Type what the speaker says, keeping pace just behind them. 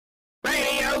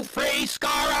Free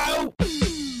Skaro!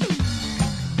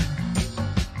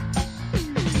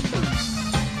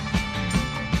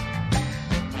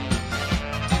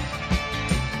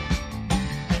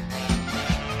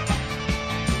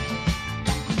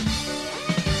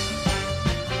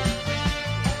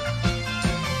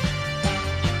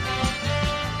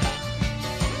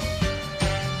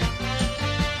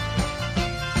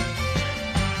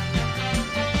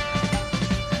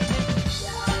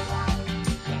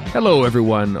 Hello,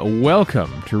 everyone.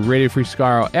 Welcome to Radio Free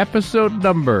Skaro, episode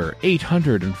number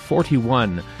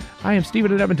 841. I am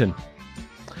Steven in Edmonton.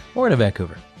 Morning,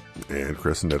 Vancouver. And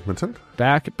Chris in Edmonton.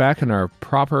 Back in our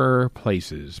proper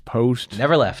places, post...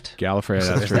 Never left. Gallifrey,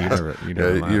 that's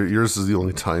true. Yours is the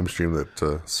only time stream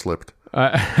that slipped.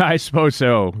 I suppose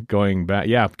so, going back.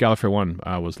 Yeah, Gallifrey One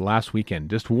was last weekend.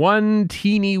 Just one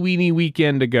teeny-weeny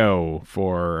weekend ago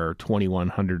for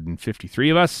 2,153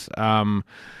 of us.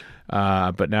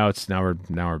 But now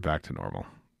we're back to normal.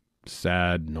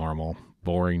 Sad, normal,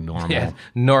 boring, normal. Yeah,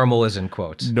 normal is in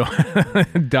quotes. No,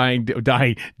 dying.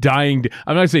 I'm not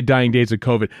gonna say dying days of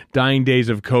COVID. Dying days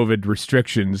of COVID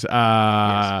restrictions.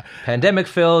 Yes. Pandemic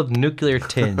filled, nuclear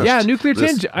tinged. Yeah, nuclear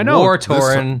tinge. I know. War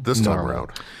torn. This time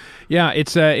around. Yeah,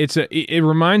 it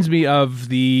reminds me of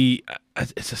the.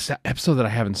 It's an episode that I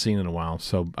haven't seen in a while,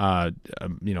 so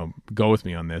go with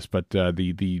me on this. But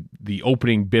the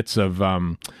opening bits of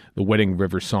the Wedding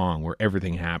River Song, where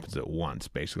everything happens at once,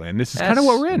 basically, and this is kind of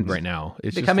what we're in right now.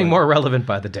 It's becoming more relevant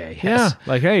by the day. Yes. Yeah,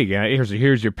 like hey,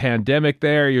 here's your pandemic.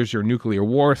 Here's your nuclear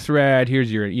war threat. Here's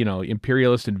your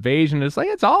imperialist invasion. It's like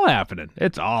it's all happening.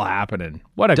 It's all happening.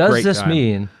 What a Does great this time.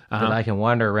 mean that I can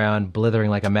wander around blithering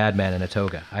like a madman in a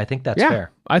toga? I think that's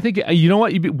fair. I think you know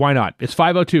what? Why not? It's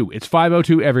 5:02. It's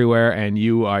 5:02 everywhere, and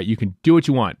you can do what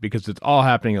you want because it's all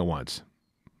happening at once.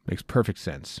 Makes perfect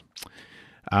sense.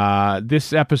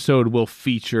 This episode will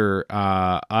feature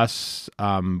us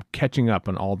catching up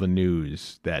on all the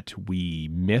news that we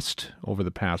missed over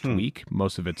the past week.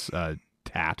 Most of it's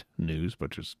TAT news,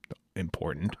 which is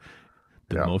important,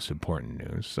 the most important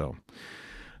news. So.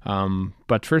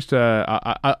 But first,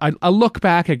 I look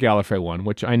back at Gallifrey One,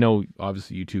 which I know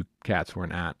obviously you two cats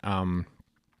weren't at. And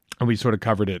we sort of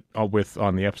covered it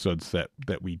on the episodes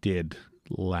that we did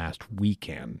last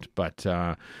weekend. But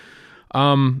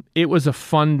it was a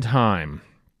fun time.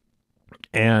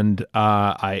 And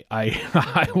I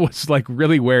was like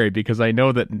really worried because I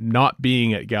know that not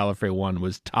being at Gallifrey One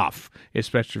was tough,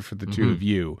 especially for the two of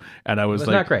you. And I was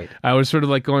like, not great. I was sort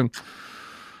of like going,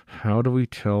 how do we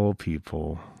tell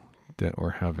people that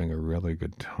we're having a really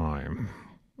good time,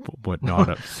 but not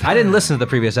upset? I didn't listen to the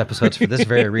previous episodes for this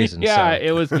very reason. Yeah, so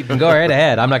it was. You can go right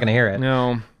ahead. I'm not going to hear it.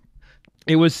 No,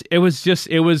 it was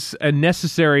a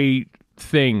necessary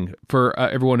thing for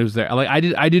everyone who's there. Like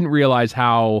I didn't realize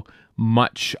how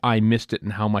much I missed it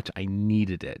and how much I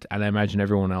needed it, and I imagine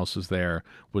everyone else was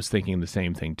thinking the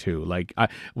same thing too. Like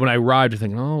when I arrived, I was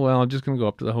thinking, oh well, I'm just gonna go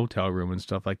up to the hotel room and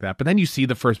stuff like that. But then you see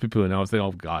the first people who know, it's like,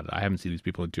 oh god, I haven't seen these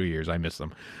people in 2 years. I miss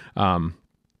them. And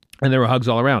there were hugs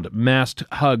all around, masked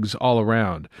hugs all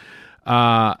around.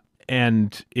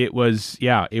 And it was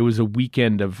a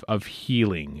weekend of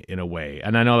healing in a way.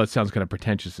 And I know that sounds kind of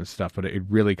pretentious and stuff, but it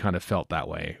really kind of felt that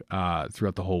way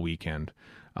throughout the whole weekend.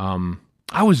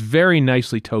 I was very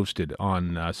nicely toasted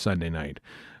on Sunday night.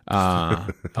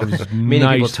 I was Meaning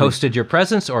people toasted your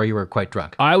presence, or you were quite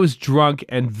drunk? I was drunk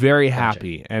and very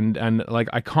happy, and like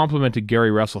I complimented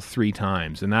Gary Russell 3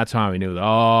 times, and that's how I knew that.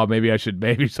 Oh, maybe I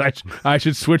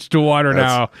should switch to water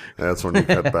now. That's when you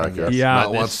cut back. Yes. Yeah,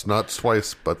 not once, not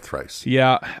twice, but thrice.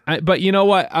 Yeah, but you know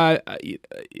what?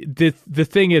 The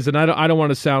thing is, and I don't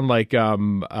want to sound like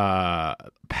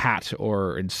pat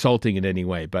or insulting in any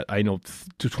way, but I know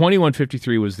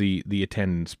 2153 was the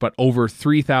attendance, but over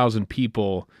 3,000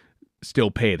 people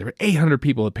still paid. There were 800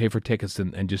 people that paid for tickets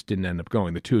and just didn't end up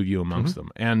going. The two of you amongst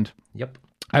them. And yep,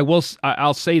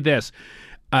 I'll say this: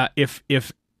 if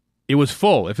it was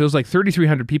full, if it was like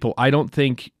 3,300 people, I don't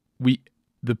think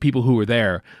the people who were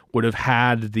there would have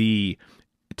had the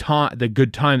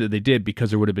good time that they did, because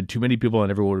there would have been too many people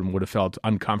and everyone would have felt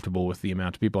uncomfortable with the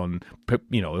amount of people, and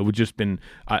it would just been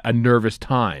a nervous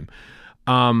time.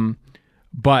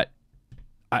 But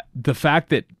the fact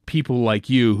that people like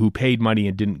you who paid money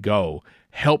and didn't go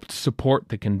helped support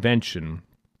the convention,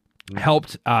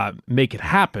 helped make it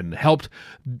happen, helped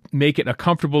make it a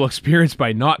comfortable experience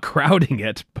by not crowding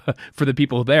it for the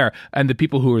people there. And the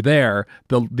people who were there,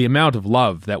 the amount of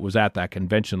love that was at that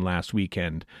convention last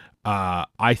weekend,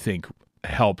 I think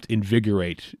helped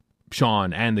invigorate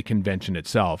Sean and the convention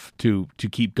itself to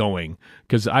keep going.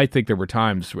 Because I think there were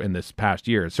times in this past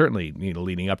year, certainly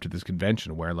leading up to this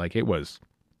convention, where like it was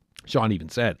Sean even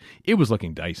said it was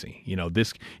looking dicey.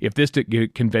 If this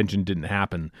convention didn't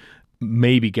happen,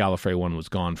 maybe Gallifrey One was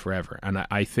gone forever. And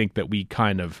I think that we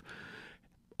kind of,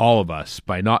 all of us,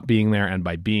 by not being there and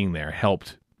by being there,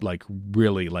 helped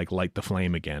really light the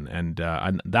flame again.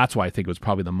 And that's why I think it was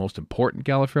probably the most important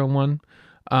Gallifrey One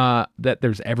that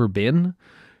there's ever been.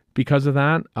 Because of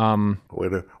that, way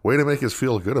to make us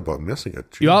feel good about missing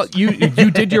it. Well, you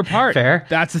did your part. Fair.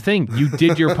 That's the thing. You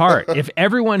did your part. If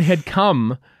everyone had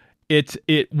come, it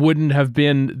wouldn't have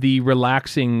been the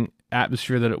relaxing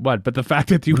atmosphere that it was. But the fact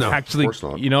that you actually, of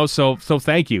course not. so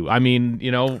thank you. I mean,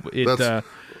 it. That's,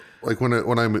 when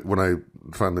I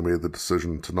finally made the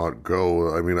decision to not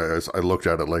go, I mean, I looked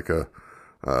at it like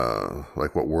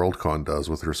what Worldcon does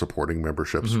with their supporting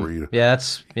memberships, where you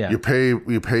pay,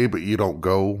 but you don't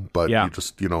go, but you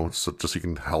just so you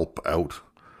can help out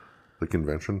the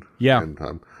convention. Yeah, and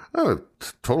I'm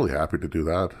totally happy to do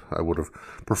that. I would have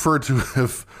preferred to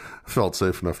have felt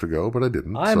safe enough to go, but I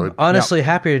didn't. I'm honestly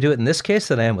happier to do it in this case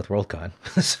than I am with Worldcon.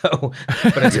 So,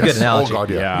 but it's a good analogy. Oh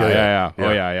God, yeah.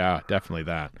 Oh yeah, definitely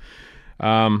that.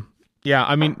 Yeah,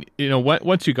 I mean,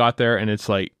 once you got there and it's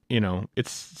like,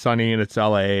 it's sunny and it's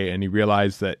LA and you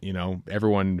realize that,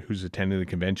 everyone who's attending the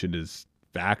convention is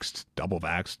vaxxed, double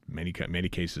vaxxed, many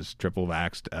cases triple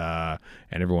vaxxed,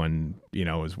 and everyone,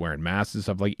 is wearing masks and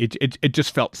stuff. Like it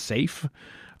just felt safe.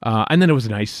 And then it was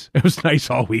nice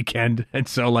all weekend. And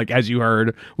so, as you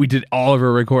heard, we did all of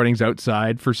our recordings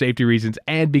outside for safety reasons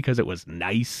and because it was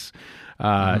nice.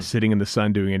 Sitting in the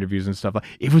sun doing interviews and stuff.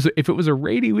 If it was a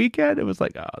rainy weekend, it was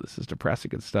like, oh, this is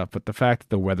depressing and stuff. But the fact that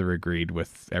the weather agreed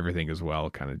with everything as well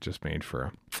kind of just made for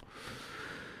a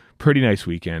pretty nice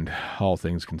weekend, all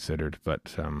things considered.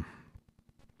 But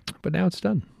now it's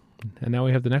done. And now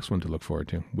we have the next one to look forward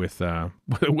to with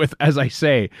as I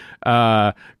say,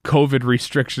 COVID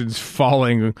restrictions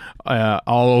falling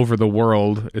all over the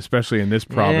world, especially in this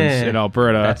province in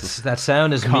Alberta. That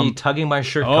sound is me tugging my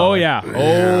shirt collar. Oh yeah.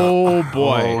 Oh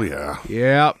boy. Oh yeah.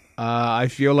 Yep. I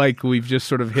feel like we've just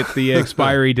sort of hit the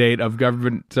expiry date of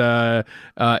government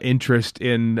interest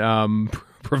in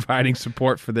providing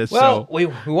support for this. Well, we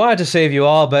wanted to save you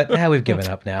all, but we've given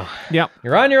up now. Yep.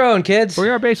 You're on your own, kids. We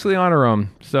are basically on our own.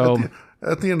 So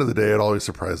at the end of the day, it always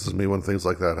surprises me when things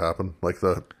like that happen. We've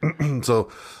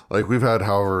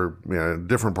had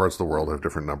different parts of the world have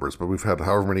different numbers, but we've had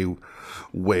however many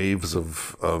waves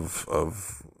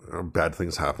of bad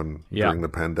things happen during the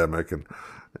pandemic, and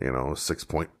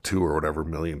 6.2 or whatever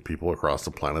million people across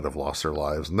the planet have lost their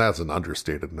lives, and that's an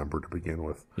understated number to begin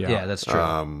with. Yeah, that's true.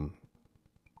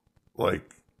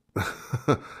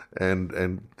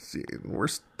 And we're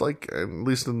at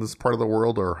least in this part of the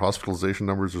world, our hospitalization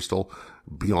numbers are still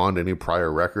beyond any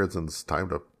prior records, and it's time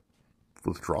to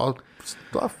withdraw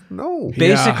stuff. No,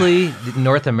 basically,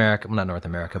 North America, well, not North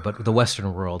America, but the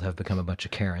Western world have become a bunch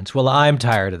of Karens. Well, I'm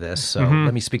tired of this, so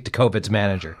let me speak to COVID's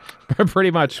manager.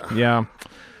 Pretty much, yeah.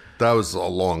 That was a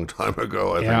long time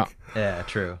ago, I think. Yeah,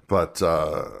 true. But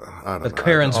I don't know.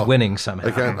 Karen's winning somehow.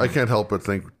 I can't help but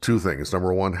think two things.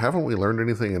 Number one, haven't we learned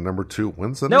anything? And number two,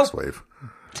 when's the next wave?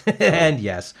 And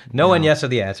yes. No and yes are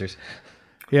the answers.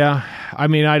 Yeah. I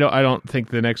mean, I don't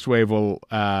think the next wave will,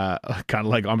 kind of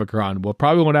like Omicron,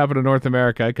 probably won't happen in North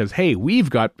America because, hey, we've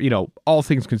got, all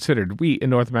things considered, we in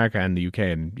North America and the UK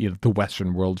and the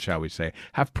Western world, shall we say,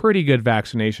 have pretty good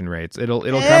vaccination rates. It'll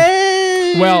come...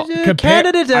 Well,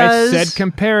 Canada does. I said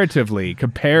comparatively,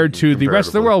 compared to the rest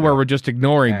of the world, where we're just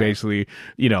ignoring basically,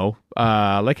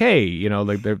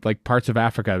 parts of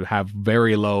Africa have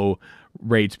very low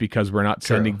rates because we're not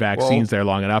sending vaccines there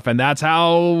long enough, and that's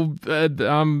how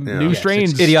new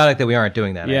strains. It's idiotic that we aren't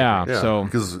doing that. Yeah, so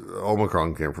because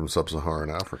Omicron came from sub-Saharan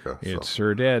Africa. It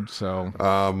sure did. So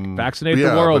vaccinate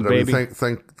the world, baby.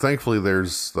 Thankfully,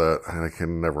 there's that. And I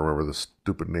can never remember the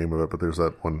stupid name of it, but there's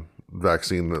that one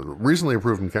vaccine recently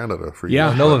approved in Canada for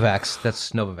Novavax.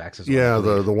 That's Novavax.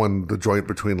 The joint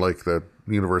between the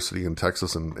university in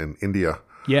Texas and India.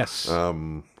 Yes.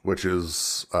 Which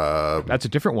is that's a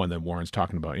different one that Warren's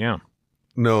talking about. Yeah.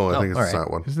 No, I think it's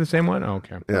that one. Is it the same one? Oh,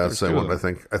 okay. Yeah, it's the same one. I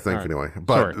think anyway.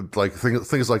 But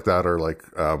things like that are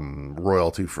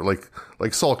royalty for like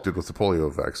Salk did with the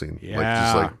polio vaccine.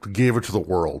 Yeah. Just gave it to the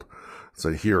world.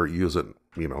 So here, use it.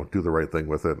 Do the right thing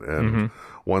with it. And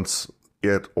once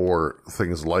it or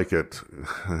things like it,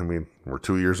 I mean, we're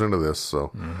 2 years into this,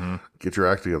 so get your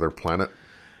act together, planet.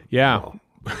 Yeah.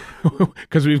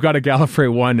 Because we've got a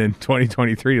Gallifrey One in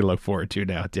 2023 to look forward to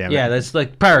now. Damn it. Yeah, that's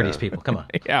priorities, people. Come on.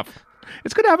 Yeah.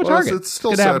 It's good to have a target. It's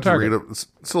still sad to read. It's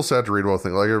still sad to read about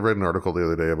things. I read an article the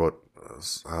other day about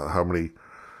how many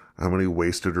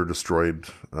wasted or destroyed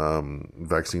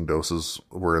vaccine doses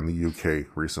were in the UK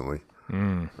recently.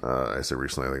 I say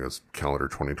recently, I think it was calendar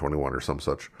 2021 or some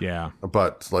such. Yeah.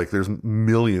 But like there's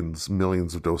millions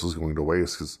of doses going to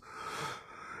waste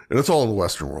and it's all in the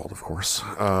Western world, of course.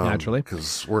 Naturally.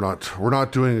 Because we're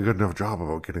not doing a good enough job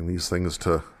about getting these things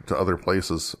to other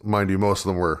places. Mind you, most of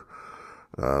them were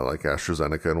like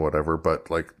AstraZeneca and whatever, but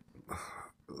like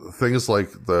things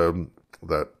like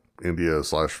that India /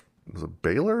 was it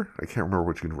Baylor? I can't remember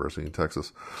which university in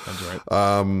Texas. Sounds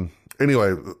right.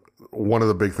 Anyway, one of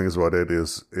the big things about it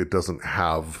is it doesn't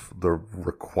have the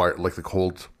the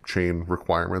cold chain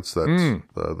requirements that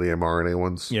the mRNA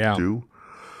ones do,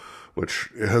 which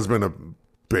has been a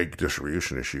big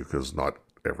distribution issue because not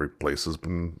every place has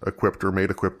been equipped or made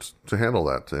equipped to handle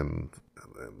that. And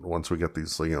once we get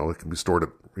these, it can be stored at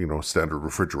standard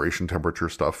refrigeration temperature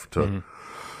stuff to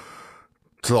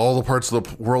all the parts of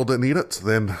the world that need it,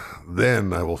 then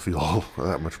I will feel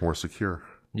that much more secure.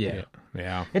 Yeah.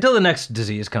 Until the next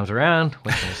disease comes around,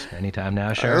 which is anytime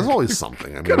now, sure. There's always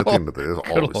something. I mean, at the end of the day, there's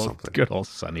always something. Good old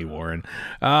Sonny Warren.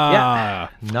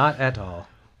 Not at all.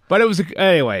 But it was,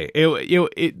 anyway,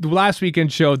 it last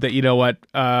weekend showed that, you know what,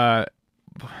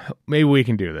 maybe we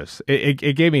can do this.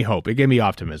 It gave me hope. It gave me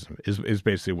optimism is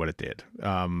basically what it did.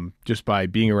 Just by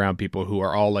being around people who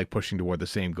are all like pushing toward the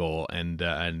same goal and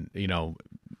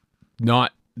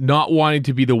not wanting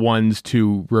to be the ones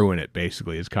to ruin it,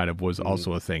 basically, is kind of was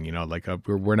also a thing, like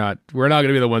we're not going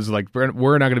to be the ones like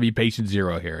we're not going to be patient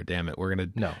zero here. Damn it, we're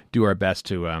going to do our best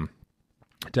to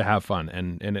have fun,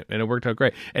 and it worked out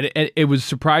great. And it was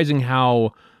surprising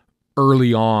how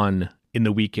early on in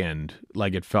the weekend,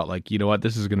 like it felt like, you know what,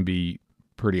 this is going to be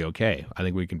pretty okay. I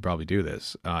think we can probably do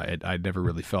this. I never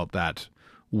really felt that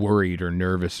worried or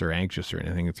nervous or anxious or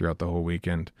anything throughout the whole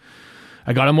weekend.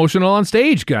 I got emotional on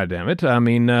stage, goddammit. I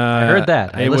mean, I heard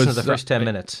that. I listened to the first 10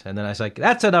 minutes, and then I was like,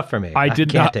 that's enough for me. I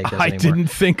can't take this anymore. I didn't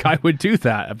think I would do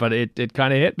that, but it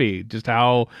kind of hit me, just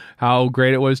how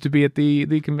great it was to be at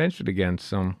the convention again.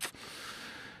 So,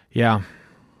 yeah,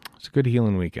 it's a good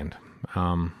healing weekend.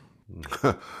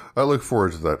 I look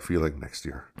forward to that feeling next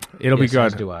year. It'll be good.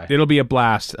 As do I. It'll be a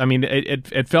blast. I mean,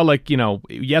 it felt like,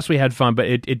 yes, we had fun, but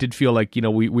it did feel like,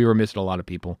 we were missing a lot of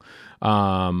people.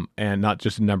 And not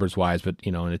just numbers wise, but,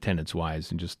 in attendance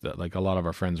wise, and just like a lot of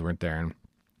our friends weren't there. And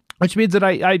which means that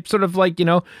I sort of like,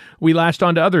 we latched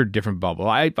on to other different bubble.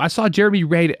 I saw Jeremy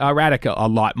Radica a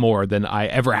lot more than I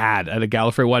ever had at a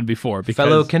Gallifrey One before.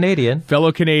 Fellow Canadian.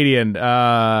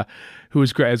 Who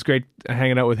was great. It's great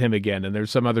hanging out with him again. And there's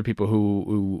some other people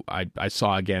who I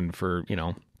saw again for,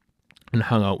 and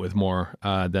hung out with more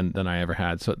than I ever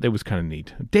had. So it was kind of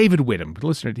neat. David Whittam,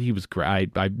 listener, he was great.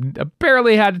 I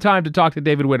barely had time to talk to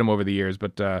David Whittam over the years,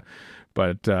 but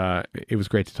it was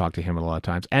great to talk to him a lot of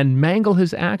times and mangle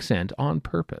his accent on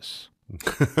purpose.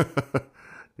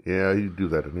 Yeah, you do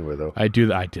that anyway, though. I did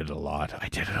it a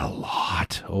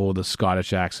lot. Oh, the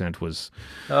Scottish accent was...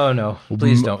 Oh, no.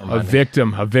 Please don't remind me.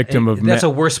 A victim of... That's a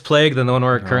worse plague than the one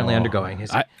we're currently undergoing.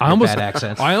 Bad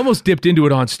accents. I almost dipped into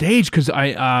it on stage because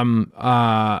when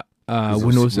was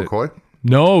it? McCoy?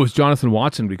 No, it was Jonathan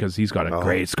Watson because he's got a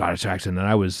great Scottish accent, and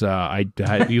I was he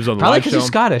was on the live show. Because he's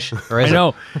Scottish. I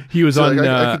know he was on.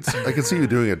 I could see you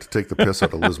doing it to take the piss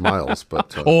out of Liz Miles,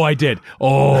 but I did.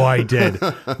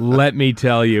 Let me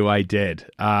tell you, I did.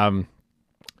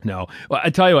 No, well,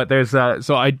 I tell you what. There's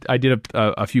so I did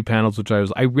a few panels, which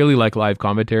I really like live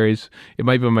commentaries. It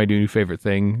might be my new favorite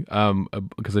thing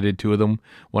because I did two of them.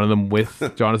 One of them with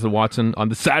Jonathan Watson on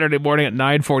the Saturday morning at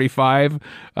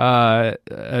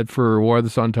 9:45 for War of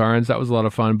the Sontarans. That was a lot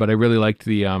of fun. But I really liked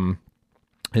the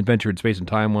Adventure in Space and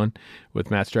Time one with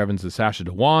Matt Strevens and Sacha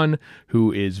Dhawan,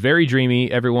 who is very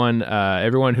dreamy. Everyone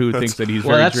who thinks that he's very dreamy.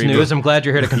 Well, that's news. I'm glad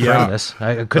you're here to confirm this.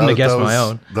 I couldn't have guessed my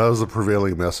own. That was the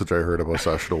prevailing message I heard about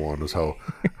Sacha Dhawan, was how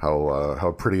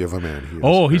pretty of a man he is.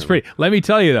 Oh, he's pretty. Let me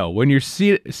tell you, though, when you're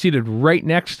seated right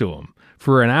next to him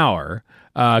for an hour,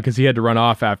 because he had to run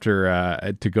off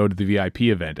after to go to the VIP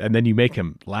event, and then you make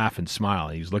him laugh and smile,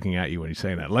 and he's looking at you when he's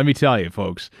saying that. Let me tell you,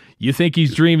 folks, you think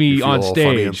he's dreamy you feel on all stage.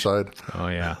 Funny inside. Oh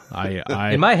yeah,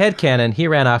 in my headcanon, he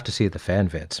ran off to see the fan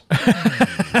vids,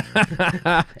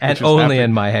 and only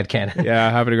in my headcanon. Yeah,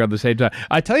 happened to go at the same time.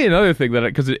 I tell you another thing that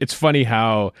because it's funny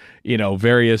how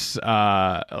various.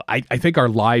 I think our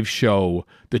live show,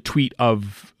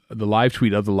 the live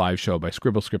tweet of the live show by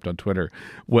Scribblescript on Twitter,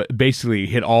 what basically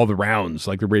hit all the rounds.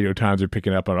 Like the Radio Times are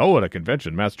picking up on, at a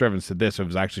convention, Matt Strevens said this. It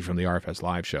was actually from the RFS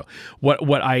live show.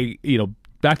 What I,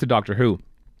 back to Doctor Who,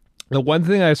 the one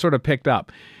thing I sort of picked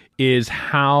up is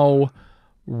how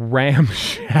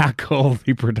ramshackle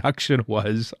the production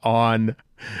was on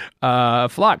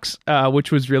Flux,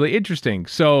 which was really interesting.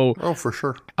 So, for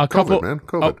sure, a couple, COVID, man,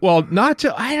 COVID. Well, I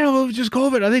don't know, it was just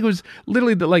COVID. I think it was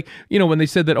literally when they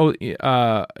said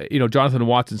that, Jonathan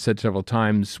Watson said several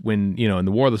times when, in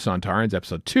the War of the Sontarans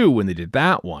episode 2, when they did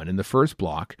that one in the first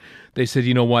block, they said,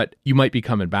 you know what, you might be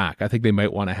coming back. I think they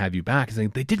might want to have you back. They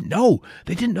didn't know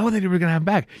that they were going to have him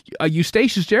back.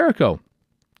 Eustachius Jericho,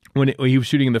 when he was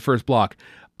shooting in the first block,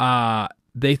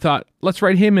 they thought, let's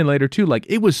write him in later too. Like,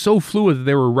 it was so fluid that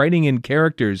they were writing in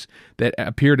characters that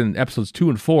appeared in episodes 2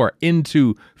 and 4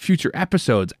 into future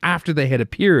episodes after they had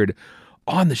appeared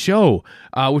on the show,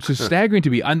 which is staggering to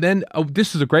me. And then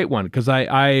this is a great one because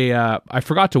I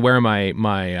forgot to wear my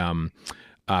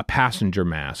passenger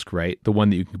mask, right? The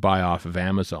one that you can buy off of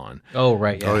Amazon. Oh,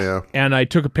 right. Yeah. Oh, yeah. And I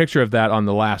took a picture of that on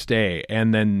the last day.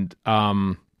 And then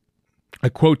I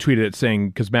quote tweeted it saying,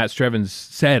 because Matt Strevens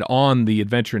said on the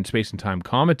Adventure in Space and Time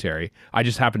commentary, I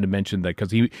just happened to mention that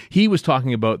because he was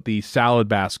talking about the salad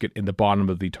basket in the bottom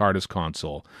of the TARDIS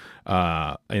console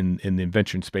in the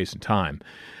Adventure in Space and Time.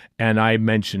 And I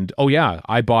mentioned, oh yeah,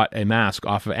 I bought a mask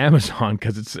off of Amazon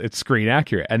because it's screen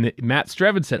accurate. And Matt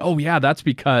Strevens said, oh yeah, that's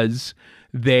because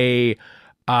they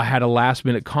had a last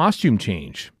minute costume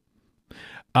change.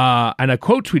 And I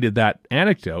quote tweeted that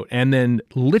anecdote, and then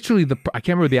literally I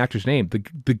can't remember the actor's name.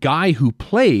 The guy who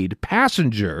played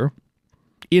Passenger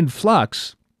in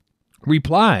Flux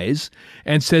replies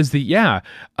and says that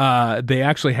they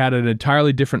actually had an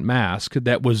entirely different mask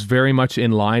that was very much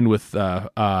in line with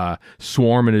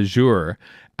Swarm and Azure,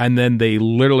 and then they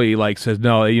literally says,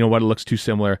 no, you know what, it looks too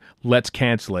similar, let's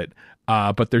cancel it.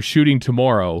 But they're shooting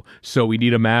tomorrow, so we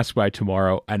need a mask by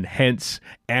tomorrow, and hence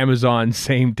Amazon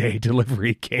same-day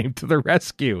delivery came to the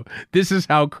rescue. This is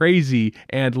how crazy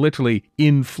and literally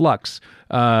in flux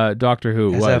Doctor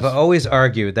Who was. I've always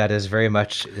argued, that is very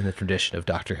much in the tradition of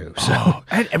Doctor Who. So.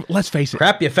 And let's face it.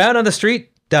 Crap you found on the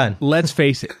street, done. Let's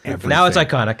face it. Everything. Now it's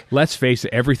iconic. Let's face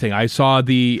it. Everything. I saw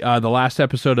the last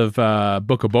episode of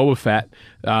Book of Boba Fett.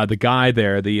 The guy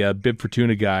there, the Bib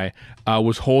Fortuna guy,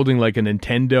 was holding a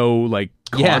Nintendo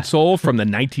console from the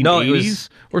 1980s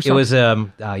or something. It was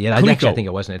actually I think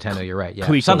it was Nintendo. You're right. Yeah,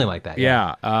 Coleco. Something like that.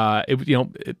 Yeah.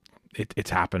 It's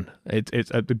happened.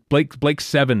 It's Blake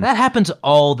 7. That happens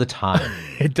all the time.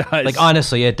 It does.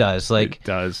 Honestly, it does. It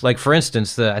does. For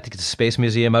instance, I think it's a Space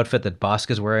Museum outfit that Bosk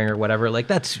is wearing or whatever.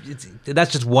 That's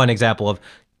just one example of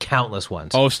countless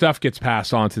ones. Oh, stuff gets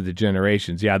passed on to the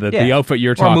generations. Yeah, the outfit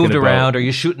you're talking about. Or moved around, or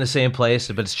you shoot in the same place,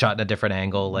 but it's shot in a different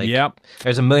angle. Yep.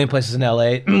 There's a million places in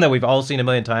LA that we've all seen a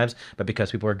million times, but because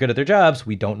people are good at their jobs,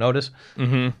 we don't notice.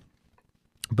 Mm-hmm.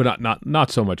 But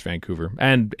not so much Vancouver,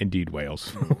 and indeed Wales,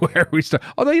 where we start.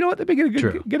 Although, you know what, they've been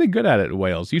getting good at it in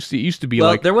Wales. Used to be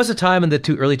there was a time in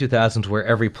the early 2000s where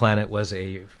every planet was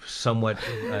a somewhat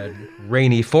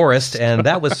rainy forest, and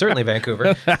that was certainly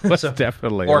Vancouver. That was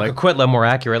definitely. Or Coquitlam, more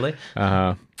accurately.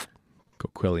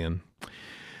 Coquitlam.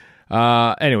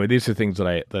 Anyway, these are things that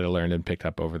I learned and picked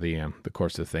up over the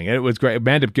course of the thing. And it was great.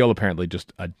 Mandip Gill apparently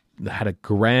just had a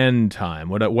grand time.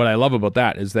 What I love about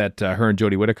that is that her and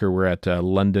Jodie Whittaker were at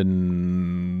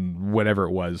London, whatever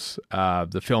it was,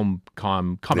 the film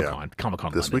Comic-Con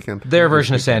this weekend. Their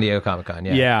version of San Diego Comic-Con.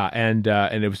 Yeah. Yeah, and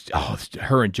it was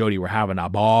her and Jodie were having a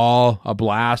ball, a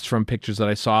blast from pictures that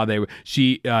I saw.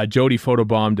 Jodie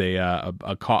photobombed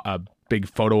a big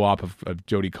photo op of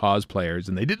Jodie cosplayers,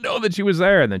 and they didn't know that she was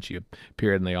there, and then she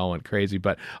appeared and they all went crazy.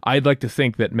 But I'd like to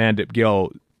think that Mandip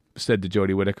Gill said to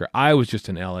Jodie Whittaker, I was just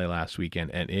in LA last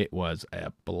weekend and it was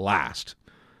a blast.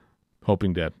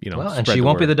 Hoping to, and she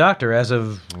won't be the Doctor as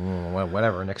of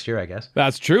whatever next year, I guess.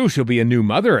 That's true. She'll be a new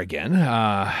mother again.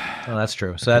 That's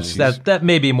true. So that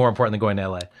may be more important than going to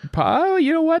LA.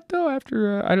 You know what though?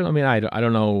 After I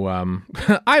don't know.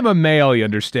 I'm a male, you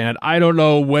understand. I don't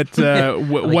know what.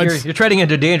 You're treading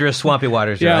into dangerous swampy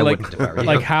waters. Yeah,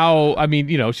 how? I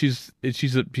mean, she's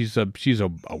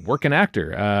a working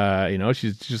actor.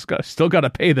 She's just still got to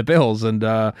pay the bills and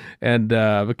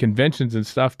the conventions and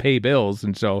stuff pay bills,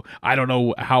 and so. I don't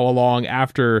know how long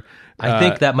after. I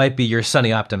think that might be your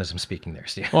sunny optimism speaking there,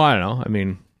 Steve. Well, I don't know. I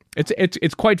mean,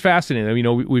 it's quite fascinating. I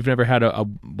mean, we've never had a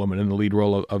woman in the lead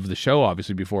role of the show,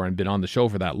 obviously, before and been on the show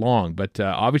for that long. But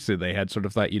obviously, they had sort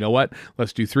of thought, you know what?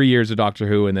 Let's do 3 years of Doctor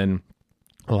Who, and then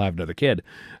we'll have another kid.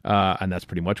 And that's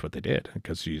pretty much what they did,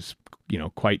 because she's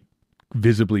quite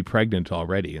visibly pregnant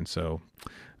already, and so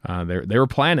they were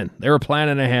planning. They were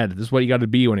planning ahead. This is what you got to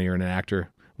be when you're an actor.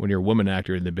 When you're a woman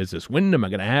actor in the business, when am I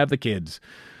going to have the kids?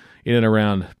 In and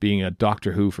around being a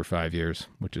Doctor Who for 5 years,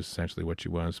 which is essentially what she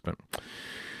was. But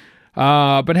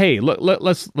But hey,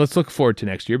 let's look forward to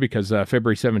next year, because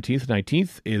February 17th,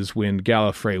 19th is when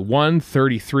Gallifrey 1,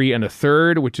 33 and a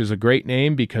third, which is a great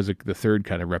name because the third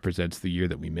kind of represents the year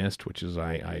that we missed, which is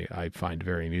I find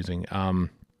very amusing. And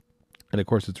of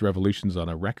course, it's Revolutions on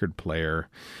a record player.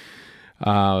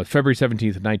 February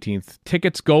 17th and 19th.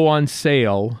 Tickets go on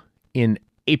sale in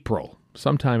April,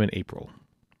 sometime in April,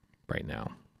 right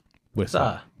now. With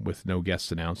no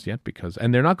guests announced yet,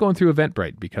 and they're not going through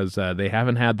Eventbrite because they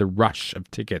haven't had the rush of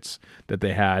tickets that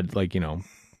they had,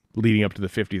 leading up to the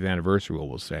 50th anniversary,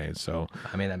 we'll say. So,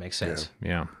 I mean, that makes sense.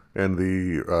 Yeah. And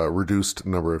the reduced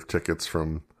number of tickets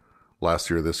from last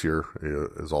year, this year,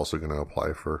 is also going to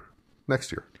apply for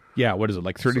next year. Yeah, what is it,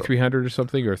 like 3,300 or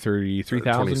something, or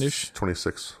 33,000-ish?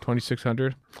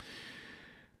 2,600.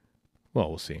 Well,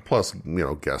 we'll see. Plus,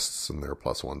 guests and their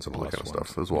plus ones and all that kind of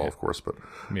stuff as well, of course. But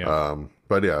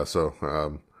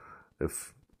so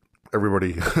if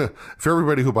everybody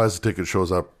who buys a ticket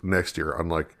shows up next year,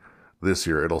 unlike this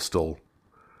year, it'll still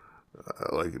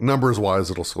numbers wise,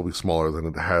 it'll still be smaller than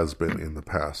it has been in the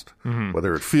past. Mm-hmm.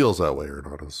 Whether it feels that way or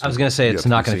not, I was going to say it's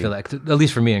not going to feel like. At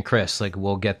least for me and Chris,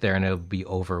 we'll get there and it'll be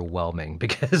overwhelming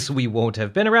because we won't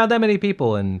have been around that many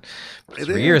people in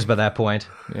 3 years by that point.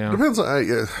 Yeah. Depends.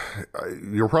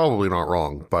 You're probably not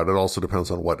wrong, but it also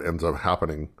depends on what ends up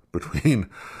happening between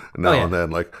now and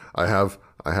then. I have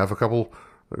a couple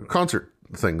concert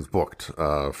things booked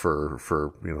for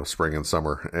spring and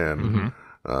summer, and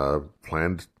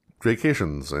planned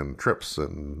vacations and trips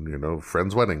and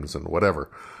friends' weddings and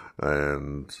whatever,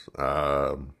 and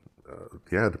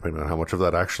depending on how much of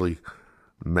that actually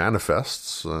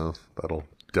manifests, that'll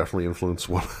definitely influence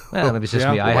what. Well, maybe it's just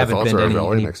me. I haven't been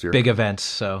to any big events,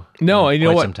 so no. You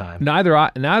know what? Neither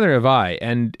have I.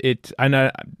 And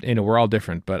we're all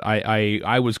different. But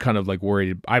I was kind of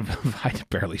worried. I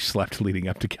barely slept leading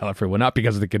up to Gallifrey. Well, not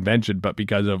because of the convention, but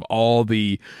because of all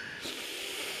the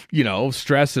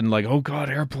stress and oh God,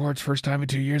 airports, first time in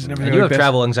 2 years and everything. And you have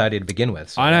travel anxiety to begin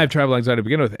with. So. I have travel anxiety to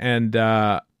begin with, and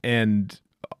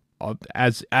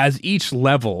as each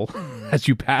level, as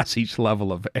you pass each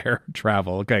level of air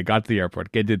travel, okay, got to the airport,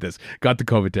 okay, did this, got the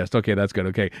COVID test, okay, that's good,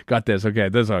 okay, got this, okay,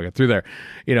 this, okay, through there,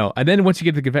 and then once you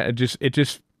get to the convention,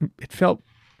 it felt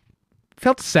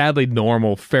sadly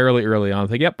normal fairly early on.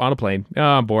 Yep, on a plane. Oh,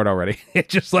 I'm bored already.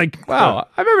 It's just wow,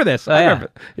 I remember this. I remember.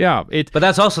 Yeah. But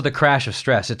that's also the crash of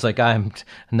stress. It's I'm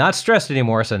not stressed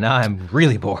anymore, so now I'm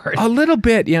really bored. A little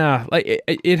bit, yeah.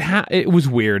 It was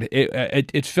weird.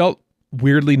 It felt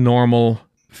weirdly normal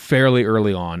fairly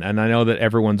early on, and I know that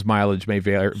everyone's mileage may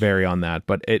vary on that,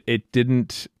 but it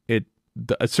didn't.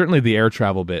 Certainly the air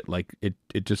travel bit,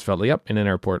 it just felt yep, in an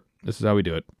airport. This is how we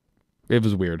do it. It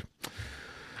was weird.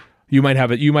 You might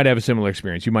have a similar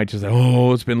experience. You might just say,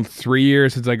 "Oh, it's been 3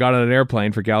 years since I got on an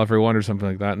airplane for Gallifrey One or something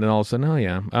like that," and then all of a sudden, oh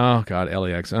yeah, oh God,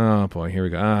 LAX, oh boy, here we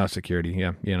go, security,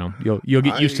 yeah, you'll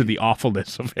get used to the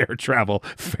awfulness of air travel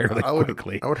fairly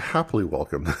quickly. I would happily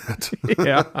welcome that.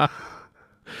 Yeah.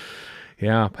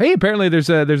 Yeah. Hey, apparently there's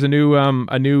a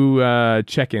new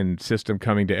check-in system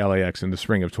coming to LAX in the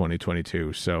spring of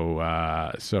 2022.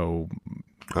 So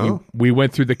we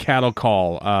went through the cattle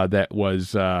call that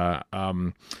was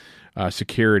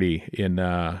security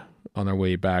on our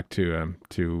way back to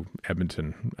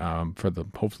Edmonton for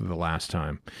hopefully the last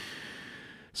time.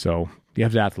 So you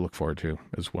have that to look forward to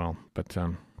as well. But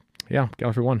yeah,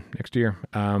 Gallifrey One next year.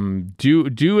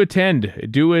 Do attend.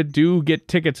 Do get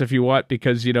tickets if you want,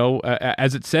 because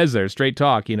as it says there, Straight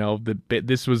Talk.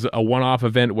 This was a one-off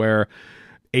event where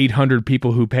 800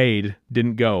 people who paid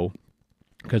didn't go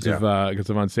because of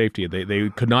unsafety. They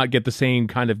could not get the same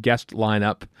kind of guest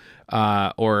lineup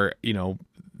or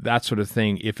that sort of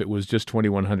thing if it was just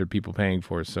 2,100 people paying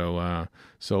for. So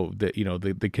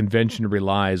the convention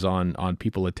relies on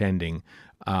people attending.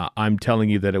 I'm telling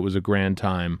you that it was a grand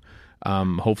time.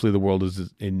 Hopefully the world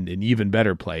is in an even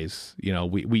better place.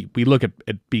 We look at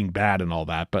it being bad and all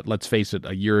that, but let's face it,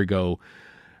 a year ago,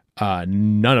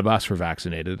 none of us were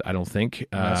vaccinated, I don't think.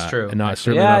 That's true. Not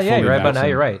certainly not fully you're right, but now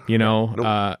you're right.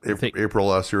 April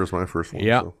last year was my first one.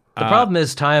 Yeah. So. The problem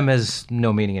is time has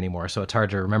no meaning anymore, so it's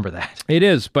hard to remember that. It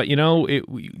is, but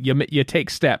you take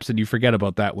steps and you forget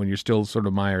about that when you're still sort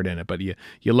of mired in it. But you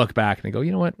look back and you go,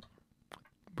 you know what?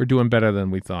 We're doing better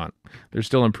than we thought. There's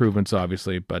still improvements,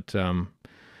 obviously, but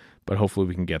hopefully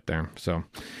we can get there. So,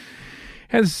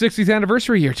 and it's the 60th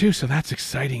anniversary year too, so that's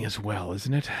exciting as well,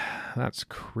 isn't it? That's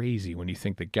crazy when you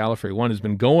think that Gallifrey One has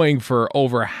been going for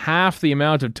over half the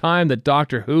amount of time that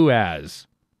Doctor Who has.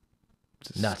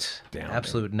 Nuts.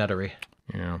 Absolute nuttery.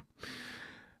 Yeah.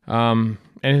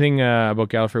 Anything about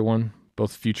Gallifrey One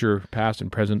both future, past,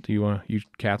 and present, you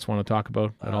cats want to talk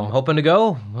about at all? I'm hoping to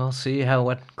go. We'll see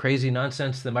what crazy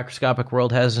nonsense the microscopic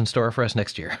world has in store for us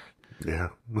next year. Yeah,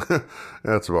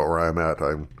 that's about where I'm at.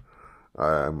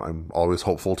 I'm always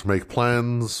hopeful to make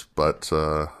plans, but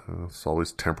it's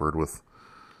always tempered with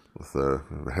a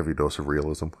heavy dose of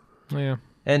realism. Yeah,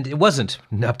 and it wasn't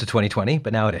up to 2020,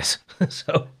 but now it is.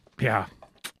 So yeah,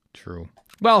 true.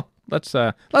 Well, let's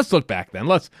look back then.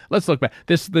 Let's look back.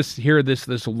 This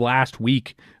last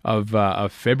week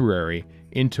of February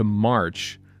into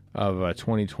March of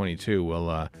 2022.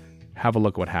 We'll have a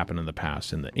look at what happened in the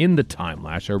past in the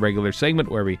Timelash, our regular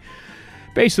segment where we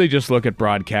basically just look at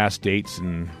broadcast dates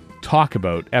and talk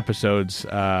about episodes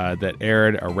that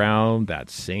aired around that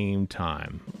same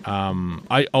time.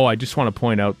 I just want to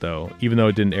point out though, even though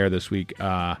it didn't air this week,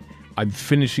 I'm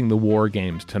finishing the War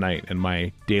Games tonight in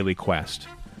my daily quest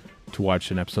to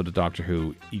watch an episode of Doctor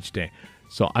Who each day.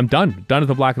 So I'm done with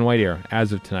the black and white era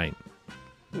as of tonight.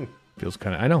 Feels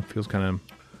kind of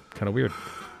weird,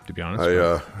 to be honest.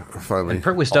 I finally. And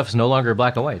Pertwee stuff's no longer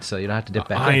black and white, so you don't have to dip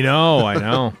back. I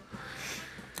know.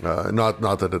 Not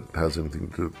that it has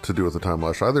anything to do with the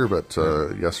Timelash either, but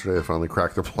yesterday I finally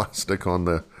cracked the plastic on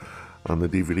the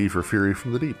DVD for Fury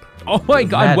from the Deep. Oh my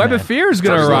God, Web of Fear is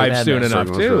going to arrive soon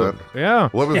enough too. Yeah.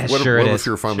 Web of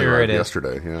Fear finally arrived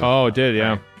yesterday. Yeah. Oh, it did,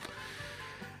 yeah.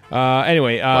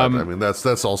 Anyway, but, I mean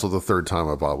that's also the third time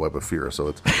I bought Web of Fear,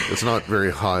 so it's not very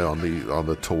high on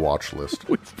the to watch list.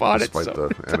 We've bought it.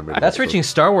 The animated that's reaching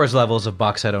Star Wars levels of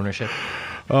box set ownership.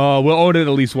 We'll own it at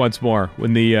least once more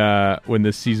when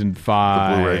the season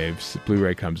 5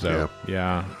 Blu-ray comes out.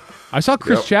 Yeah. I saw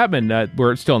Chris Chapman.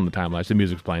 We're still in the Timelash. The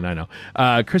music's playing. I know.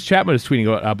 Chris Chapman is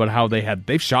tweeting about how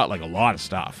they've shot like a lot of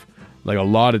stuff, like a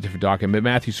lot of different documents.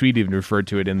 Matthew Sweet even referred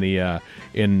to it in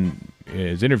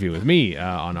his interview with me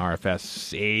on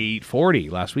RFS 840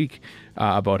 last week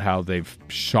about how they've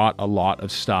shot a lot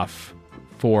of stuff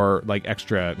for like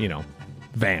extra,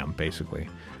 VAM basically,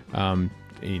 in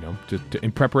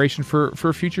preparation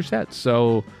for future sets.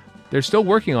 So they're still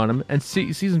working on them, and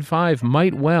season 5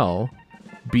 might well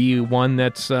be one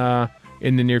that's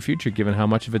in the near future, given how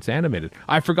much of it's animated.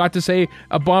 I forgot to say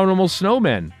Abominable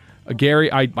Snowmen.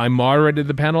 Gary, I moderated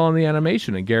the panel on the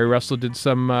animation, and Gary Russell did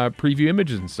some preview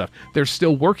images and stuff. They're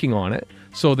still working on it,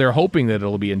 so they're hoping that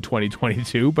it'll be in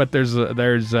 2022. But there's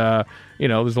a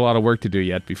lot of work to do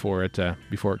yet before it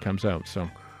comes out. So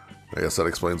I guess that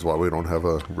explains why we don't have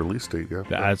a release date yet.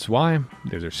 That's why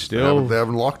they're still they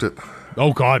haven't locked it.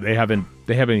 Oh God, they haven't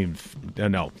even.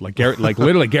 No,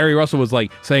 literally, Gary Russell was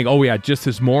like saying, "Oh yeah, just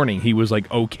this morning he was like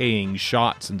okaying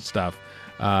shots and stuff."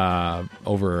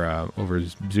 Over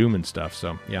Zoom and stuff.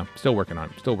 So yeah, still working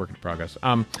on it. Still work in progress.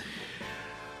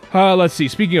 Let's see.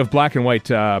 Speaking of black and white,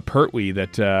 Pertwee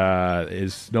that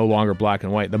is no longer black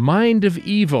and white. The Mind of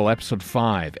Evil, episode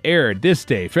 5, aired this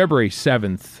day, February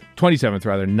 27th,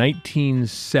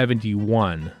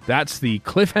 1971. That's the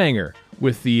cliffhanger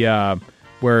with the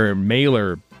where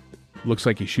Mailer looks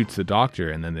like he shoots the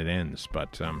Doctor and then it ends.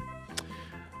 But the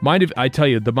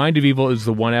Mind of Evil is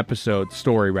the one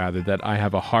story that I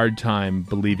have a hard time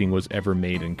believing was ever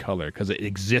made in color because it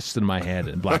exists in my head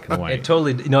in black and white. I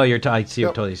totally see where you're coming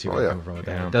from with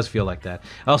that. Yeah. It does feel like that.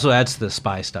 It also adds to the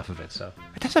spy stuff of it. So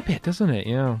it does a bit, doesn't it?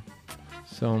 Yeah.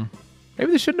 So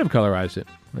maybe they shouldn't have colorized it.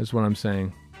 Is what I'm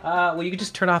saying. Well, you could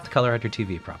just turn off the color on your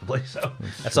TV, probably. So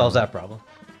that solves that problem.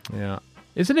 Yeah.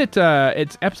 Isn't it?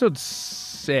 It's episode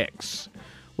 6,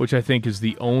 which I think is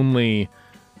the only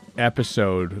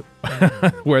episode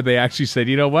where they actually said,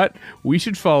 you know what, we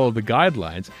should follow the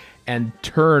guidelines and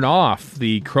turn off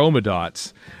the chroma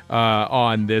dots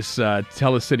on this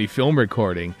Telecity film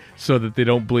recording so that they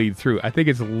don't bleed through. I think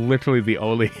it's literally the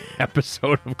only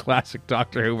episode of classic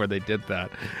Doctor Who where they did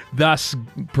that, thus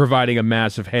providing a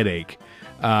massive headache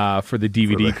for the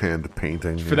DVD, for the hand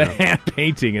painting, the hand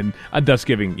painting, and thus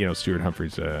giving Stuart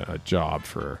Humphries a job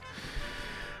for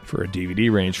a DVD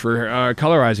range for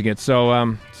colorizing it.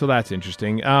 So that's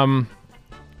interesting.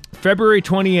 February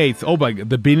 28th. Oh my God,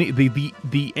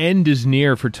 the end is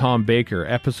near for Tom Baker.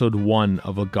 Episode 1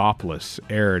 of Logopolis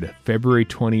aired February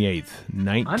 28th,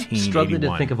 1981. I'm struggling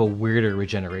to think of a weirder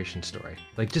regeneration story.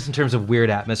 Like just in terms of weird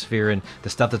atmosphere and the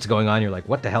stuff that's going on, you're like,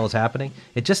 what the hell is happening?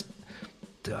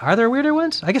 Are there weirder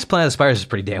ones? I guess Planet of the Spiders is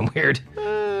pretty damn weird.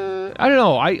 I don't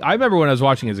know. I remember when I was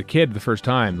watching as a kid the first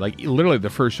time, like literally the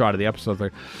first shot of the episode,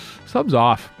 like something's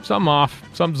off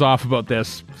about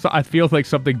this. So I feel like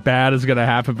something bad is going to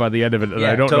happen by the end of it, and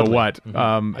I don't know what.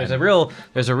 Mm-hmm.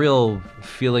 There's a real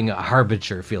feeling, a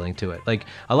harbinger feeling to it. Like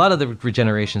a lot of the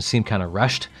regenerations seem kind of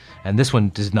rushed, and this one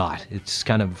does not. It's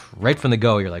kind of right from the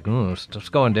go. You're like, stuff's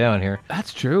going down here.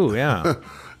 That's true. Yeah.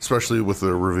 especially with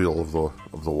the reveal of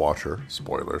the Watcher.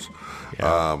 Spoilers.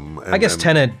 Yeah. I guess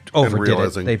Tennant overdid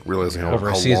it. Realizing how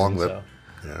long that.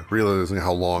 Yeah, realizing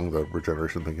how long the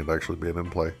regeneration thing had actually been in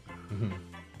play. Mm-hmm.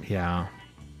 Yeah.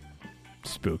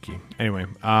 Spooky. Anyway,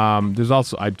 there's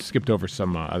also, I skipped over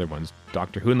some other ones.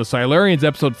 Doctor Who and the Silurians,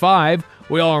 episode 5.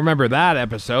 We all remember that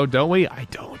episode, don't we? I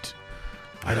don't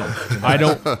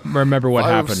remember what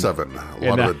happened. 7. A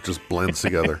lot of it just blends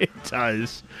together. It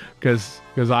does, because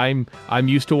I'm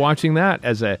used to watching that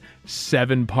as a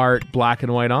 7-part black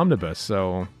and white omnibus.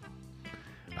 So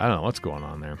I don't know what's going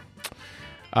on there.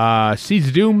 Seeds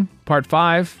of Doom, part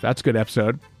 5. That's a good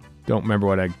episode. Don't remember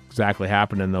what exactly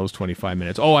happened in those 25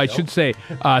 minutes. Oh, I should say,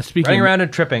 speaking running around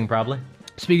and tripping, probably.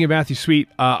 Speaking of Matthew Sweet,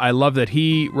 I love that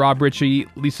he, Rob Ritchie,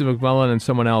 Lisa McMullen, and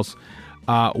someone else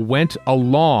went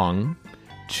along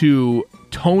to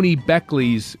Tony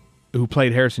Beckley's, who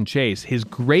played Harrison Chase. His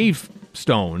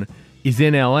gravestone is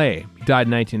in L.A. He died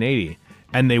in 1980.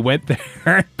 And they went there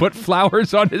and put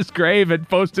flowers on his grave and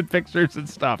posted pictures and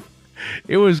stuff.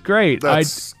 It was great.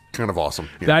 That's kind of awesome.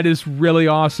 Yeah. That is really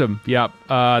awesome. Yep.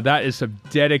 That is some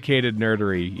dedicated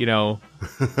nerdery, you know.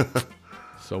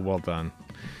 So well done.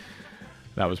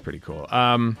 That was pretty cool.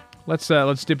 Let's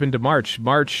dip into March.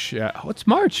 What's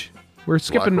March? We're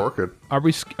skipping. Black Orchid.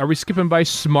 Are we skipping by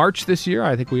Smarch this year?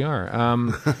 I think we are.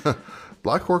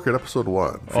 Black Orchid episode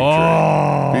 1.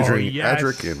 Featuring yes.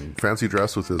 Adric in fancy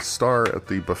dress with his star at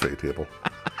the buffet table.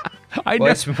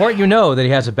 It's important you know that he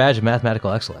has a badge of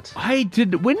mathematical excellence. I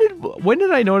did. When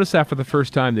did I notice that for the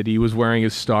first time that he was wearing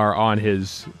his star on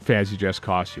his fancy dress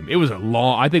costume? It was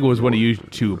I think it was one of you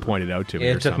two pointed out to me.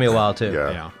 It took me a while too.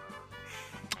 Yeah.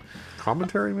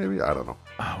 Commentary maybe? I don't know.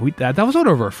 That was one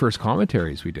of our first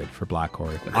commentaries we did for Black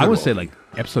Orchid. I would say like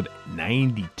episode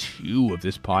 92 of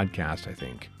this podcast. I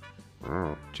think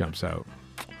jumps out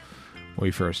when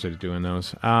we first started doing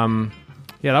those.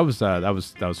 Yeah, that was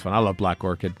fun. I love Black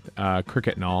Orchid,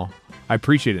 cricket and all. I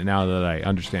appreciate it now that I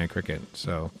understand cricket.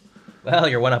 So, well,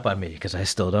 you're one up on me because I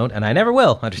still don't, and I never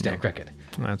will understand cricket.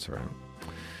 That's all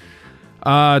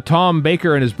right. Tom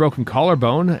Baker and his broken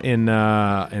collarbone in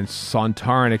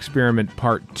Sontaran Experiment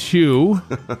Part 2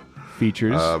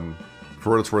 features.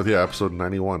 For what it's worth, yeah, episode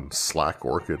 91, Slack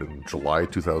Orchid in July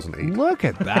 2008. Look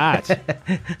at that.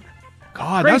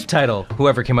 God, great title.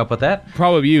 Whoever came up with that,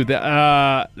 probably you.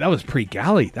 That was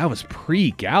pre-Galley. That was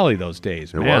pre-Galley those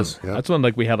days. Man. It was. Yeah. That's when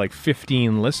we had like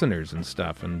 15 listeners and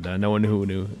stuff, and no one who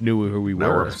knew who we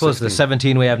were. As opposed to the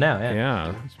 17 we have now.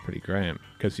 Yeah, it's pretty great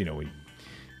because we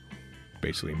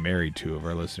basically married 2 of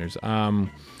our listeners.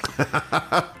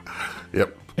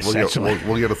 Yep.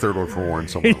 We'll get a third one for Warren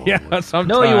sometime. Yeah, sometime.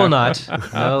 No, you will not.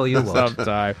 No, you won't.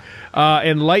 Sometime.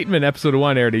 Enlightenment episode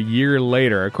 1 aired a year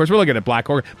later. Of course, we're looking at Black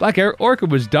Orchid. Black Orchid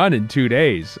was done in 2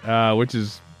 days, which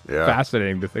is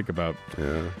fascinating to think about.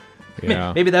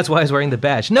 Yeah. Maybe that's why he's wearing the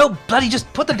badge. No, bloody,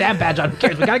 just put the damn badge on. Who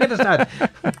cares? We gotta get this done.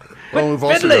 Well,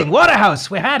 Fiddling,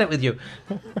 Waterhouse. We had it with you.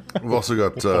 We've also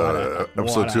got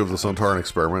episode 2 of the Sontaran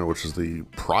Experiment, which is the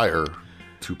prior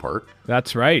 2-part.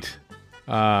 That's right.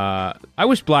 I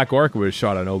wish Black Orchid was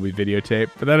shot on Obi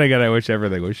videotape, but then again, I wish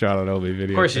everything was shot on Obi videotape.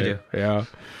 Of course you do. Yeah.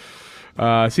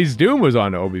 Seeds of Doom was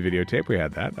on Obi videotape. We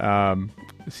had that.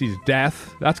 Seeds of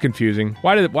Death. That's confusing.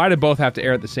 Why did both have to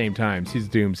air at the same time? Seeds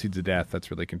of Doom, Seeds of Death.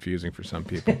 That's really confusing for some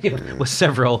people. With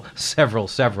several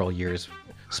years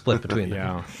split between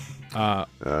them. Yeah.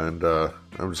 And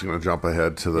I'm just going to jump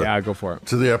ahead to the go for it.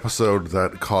 To the episode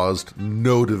that caused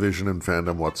no division in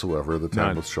fandom whatsoever. The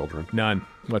Timeless Children. None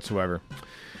whatsoever.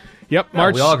 Yep.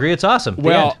 March. We all agree it's awesome.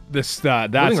 Well, that's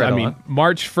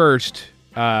March 1st.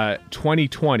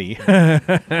 2020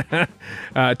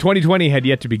 2020 had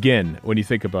yet to begin when you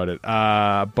think about it,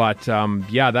 but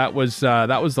that was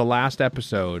the last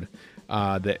episode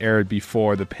that aired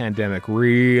before the pandemic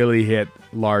really hit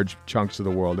large chunks of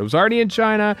the world. It was already in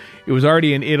China, it was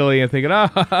already in Italy, and thinking,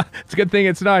 it's a good thing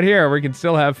it's not here. We can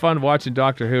still have fun watching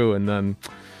Doctor Who. And then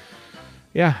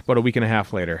about a week and a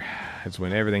half later is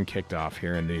when everything kicked off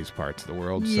here in these parts of the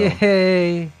world. So.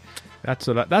 Yay. That's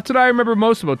what I remember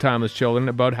most about Timeless Children,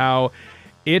 about how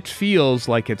it feels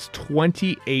like it's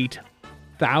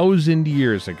 28,000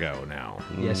 years ago now.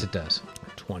 Yes, it does.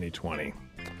 2020.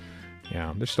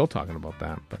 Yeah, they're still talking about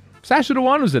that. But Sacha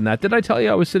Dhawan was in that. Did I tell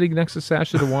you I was sitting next to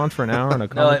Sacha Dhawan for an hour on a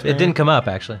commentary? No, it didn't come up,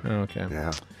 actually. Oh, okay.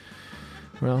 Yeah.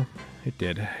 Well, it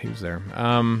did. He was there.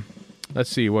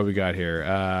 Let's see what we got here.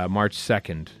 March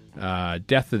 2nd.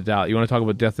 Death of the Daleks. You want to talk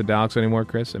about Death of the Daleks anymore,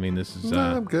 Chris? I mean, this is... No,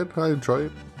 I'm good. I enjoy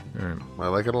it. All right. I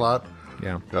like it a lot.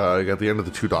 Yeah. You got the end of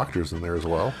the 2 Doctors in there as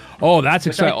well. Oh, that's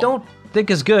exciting. I don't think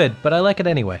is good, but I like it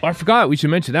anyway. I forgot we should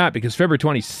mention that because February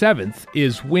 27th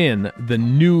is when the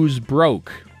news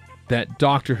broke that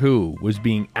Doctor Who was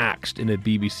being axed in a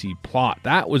BBC plot.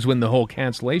 That was when the whole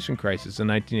cancellation crisis in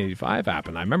 1985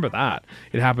 happened. I remember that.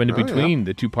 It happened between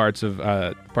the two parts of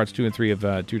parts 2 and 3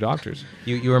 of Two Doctors.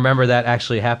 You remember that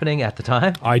actually happening at the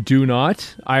time? I do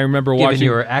not. I remember watching... Given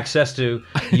your access to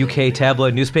UK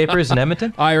tabloid newspapers in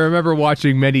Edmonton? I remember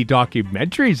watching many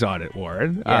documentaries on it,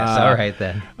 Warren. Yes, all right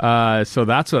then. So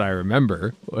that's what I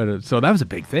remember. So that was a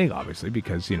big thing, obviously,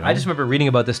 because, I just remember reading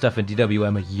about this stuff in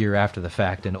DWM a year after the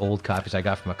fact in old copies I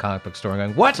got from a comic book store and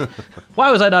going, what?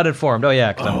 Why was I not informed? Oh,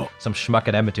 yeah, because I'm some schmuck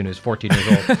at Edmonton who's 14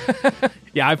 years old.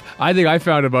 Yeah, I think I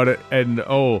found about it in,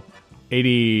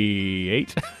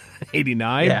 88?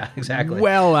 89? Yeah, exactly.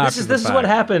 Well after This is what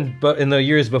happened but in the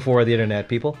years before the internet,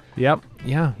 people. Yep.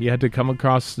 Yeah, you had to come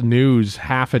across the news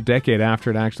half a decade after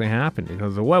it actually happened.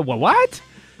 Because what?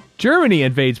 Germany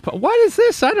invades... What is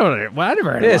this? I never heard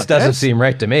about this. Doesn't seem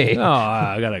right to me. Oh,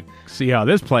 I got to see how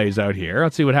this plays out here.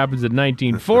 Let's see what happens in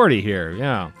 1940 here.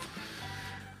 Yeah.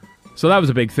 So that was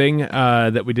a big thing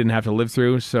that we didn't have to live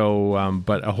through. So,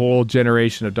 but a whole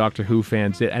generation of Doctor Who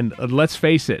fans did. And let's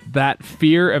face it, that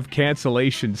fear of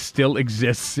cancellation still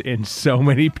exists in so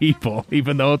many people,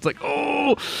 even though it's like,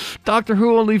 oh, Doctor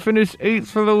Who only finished 8th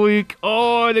for the week.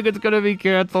 Oh, I think it's going to be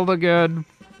canceled again.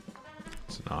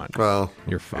 It's not. Well,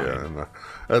 you're fine. Yeah, no.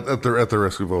 At the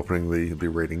risk of opening the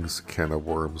ratings can of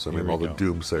worms, I mean, all the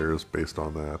doomsayers based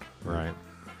on that. Right.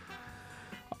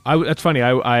 That's funny.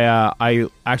 I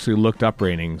actually looked up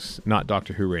ratings, not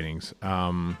Doctor Who ratings.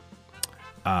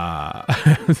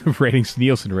 Ratings,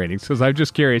 Nielsen ratings, because I'm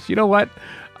just curious. You know what?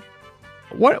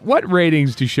 What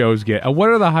ratings do shows get? What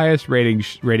are the highest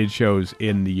rated shows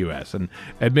in the U.S.? And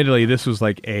admittedly, this was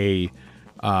like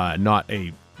not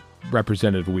a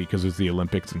representative week because it was the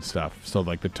Olympics and stuff. So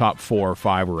like the top 4 or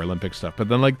 5 were Olympic stuff. But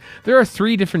then like there are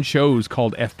 3 different shows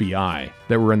called FBI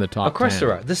that were in the top 10. Of course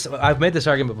there are. I've made this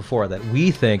argument before that we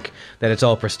think that it's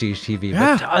all prestige TV,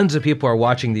 but tons of people are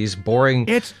watching these boring,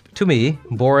 to me,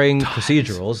 boring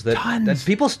procedurals that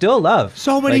people still love.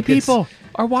 So many people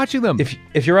are watching them.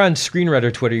 If you're on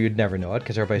screenwriter Twitter, you'd never know it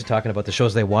because everybody's talking about the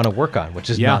shows they want to work on, which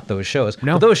is not those shows.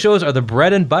 No. But those shows are the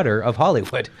bread and butter of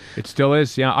Hollywood. It still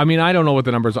is, yeah. I mean, I don't know what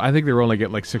the numbers are. I think they were only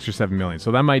get like 6 or 7 million,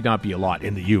 so that might not be a lot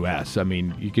in the U.S. I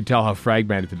mean, you can tell how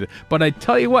fragmented it is. But I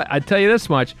tell you what, I tell you this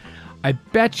much. I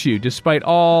bet you, despite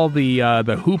all the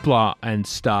hoopla and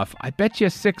stuff, I bet you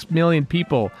 6 million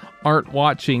people aren't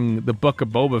watching the Book of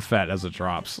Boba Fett as it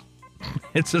drops.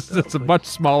 It's a much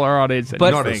smaller audience than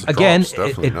you think. Again,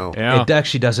 it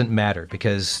actually doesn't matter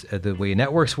because the way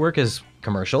networks work is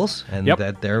commercials, and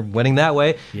that they're winning that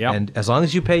way. Yep. And as long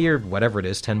as you pay your whatever it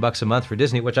is, $10 a month for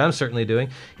Disney, which I'm certainly doing,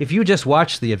 if you just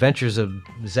watch The Adventures of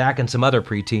Zack and some other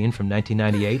preteen from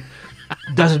 1998.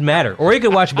 Doesn't matter. Or you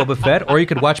could watch Boba Fett, or you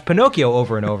could watch Pinocchio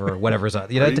over and over, or whatever's on.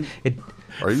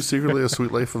 Are you secretly a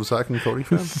Sweet Life of Zack and Cody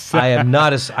fan? I am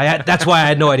not. That's why I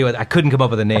had no idea. I couldn't come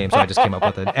up with a name, so I just came up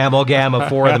with an amalgam of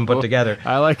 4 of them put together.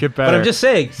 I like it better. But I'm just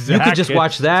saying, you could just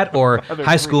watch that, or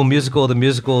High School Musical,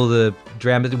 the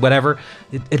drama, whatever.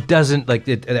 It doesn't, like,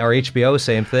 our HBO,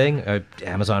 same thing.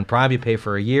 Amazon Prime, you pay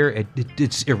for a year.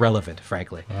 It's irrelevant,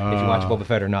 frankly, if you watch Boba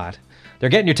Fett or not. They're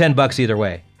getting your $10 either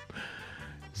way.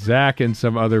 Zach and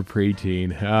some other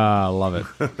preteen. I love it.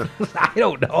 I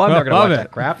don't know. I'm not going to watch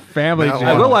that crap. Family Channel.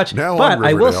 I will watch, but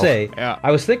I will say, I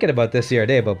was thinking about this the other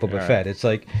day about Boba Fett. It's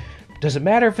like, does it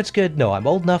matter if it's good? No, I'm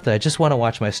old enough that I just want to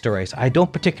watch my stories. I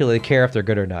don't particularly care if they're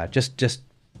good or not. Just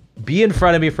be in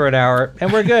front of me for an hour,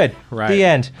 and we're good. Right. The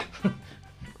end.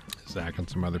 Zach and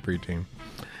some other preteen.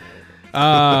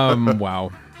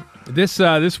 Wow.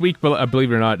 This week,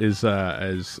 believe it or not, is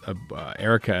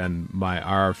Erica and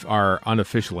our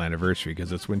unofficial anniversary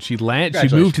because it's when she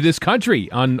moved to this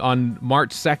country on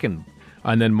March 2nd,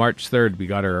 and then March 3rd we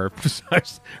got her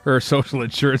social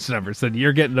insurance number. Said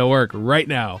you're getting to work right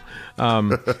now.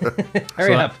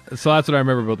 Hurry up. So that's what I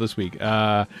remember about this week.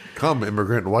 Come,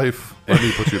 immigrant wife, let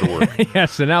me put you to work.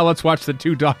 Yes, and now let's watch the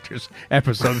Two Doctors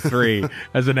episode 3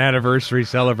 as an anniversary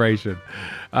celebration.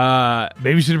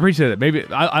 Maybe you should appreciate it. Maybe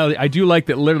I do like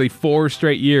that. Literally 4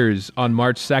 straight years on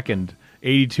March 2nd,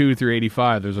 82 through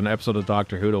 85. There's an episode of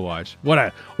Doctor Who to watch.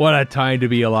 What a time to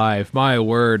be alive! My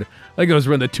word. I think it was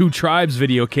when the Two Tribes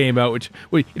video came out,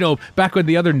 which, back when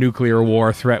the other nuclear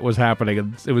war threat was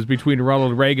happening. It was between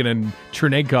Ronald Reagan and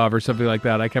Chernenkov or something like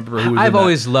that. I can't remember who was I've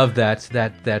always loved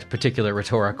that particular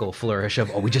rhetorical flourish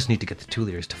of, we just need to get the two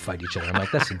leaders to fight each other. I'm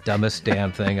like, that's the dumbest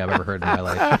damn thing I've ever heard in my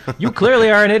life. You clearly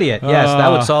are an idiot. Yes, that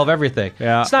would solve everything.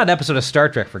 Yeah. It's not an episode of Star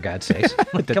Trek, for God's sakes.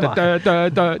 Come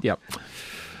on. Yep.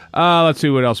 Let's see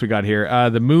what else we got here.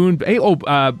 The moon. Hey,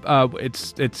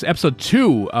 it's episode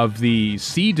 2 of the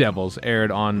Sea Devils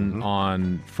aired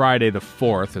on Friday the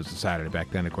 4th. It was a Saturday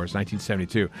back then, of course,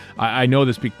 1972. I know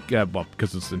this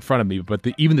because it's in front of me. But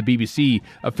even the BBC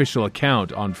official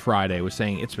account on Friday was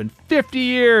saying it's been 50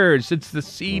 years since the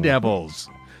Sea Devils.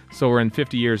 So we're in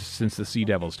 50 years since the Sea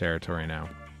Devils territory now.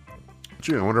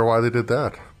 Gee, I wonder why they did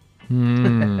that.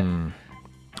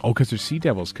 Oh, because there's Sea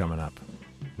Devils coming up.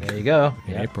 There you go.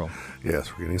 In April.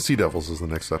 Yes, we're getting Sea Devils as the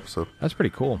next episode. That's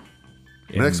pretty cool.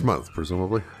 Next month,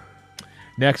 presumably.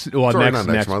 Next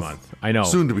month. I know.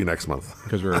 Soon to be next month.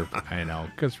 Because really.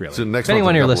 So next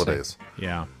month, you're listening. Days.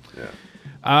 Yeah.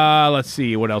 Let's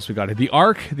see what else we got. The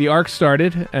Ark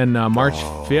started on March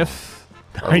 5th.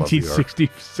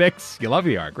 1966. You love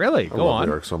the Ark, really? Go on.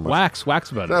 The Ark so much.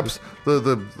 Wax about it.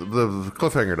 The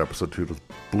cliffhanger at episode 2 just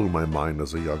blew my mind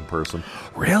as a young person.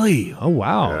 Really? Oh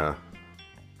wow. Yeah.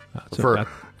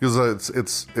 Because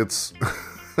it's.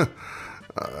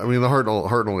 I mean, the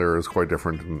Hartnell era is quite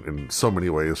different in so many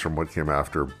ways from what came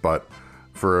after. But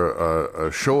for a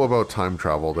show about time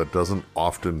travel that doesn't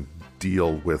often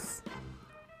deal with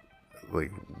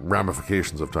like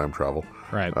ramifications of time travel,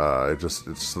 right?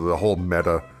 It's the whole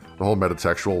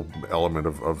metatextual element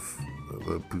of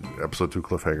the episode 2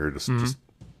 cliffhanger just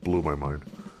blew my mind.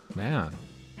 Man,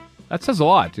 that says a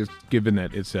lot. Just given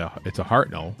that it's a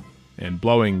Hartnell and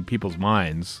blowing people's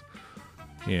minds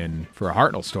for a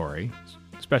Hartnell story,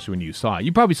 especially when you saw it.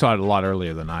 You probably saw it a lot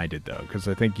earlier than I did, though, because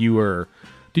I think you were.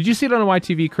 Did you see it on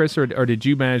YTV, Chris, or did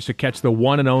you manage to catch the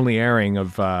one and only airing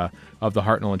of the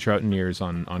Hartnell and Troughton years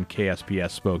on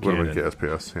KSPS Spokane? What about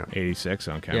KSPS? Yeah, 86.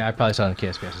 Okay. Yeah, I probably saw it on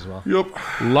KSPS as well. Yep.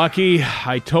 Lucky,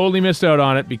 I totally missed out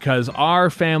on it because our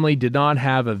family did not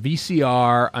have a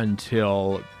VCR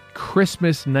until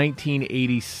Christmas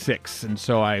 1986, and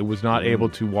so I was not able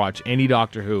to watch any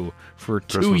Doctor Who for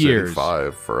 2 years.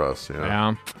 85 for us.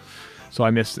 Yeah. So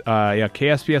I missed,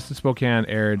 KSPS in Spokane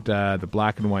aired the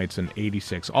black and whites in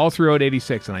 86, all throughout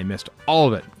 86, and I missed all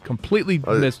of it. Completely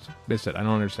missed it. I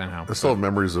don't understand how. I still have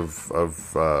memories of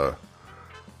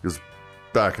because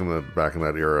back in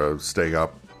that era, staying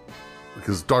up,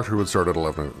 because Doctor Who would start at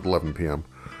 11 p.m.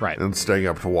 Right. And staying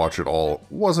up to watch it all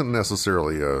wasn't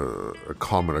necessarily a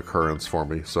common occurrence for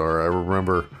me. So I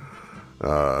remember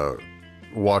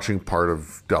watching part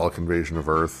of Dalek Invasion of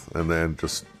Earth, and then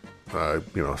just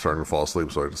starting to fall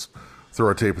asleep, so I just throw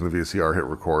a tape in the VCR, hit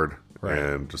record,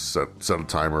 and just set a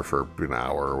timer for an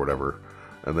hour or whatever,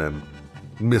 and then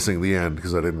missing the end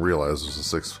because I didn't realize it was a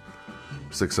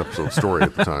six episode story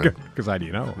at the time. Because how do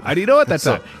you know? How do you know at that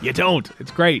time? You don't.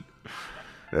 It's great.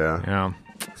 Yeah.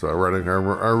 So I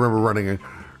remember running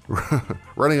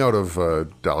out of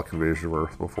Dalek Invasion of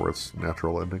Earth before its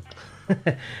natural ending.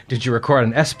 Did you record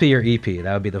an SP or EP?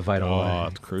 That would be the vital one. Oh,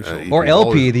 it's crucial. Or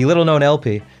LP, the little known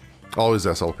LP. Always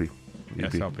SLP.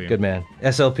 SLP. Good man.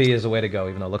 SLP is the way to go,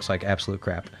 even though it looks like absolute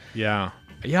crap. Yeah.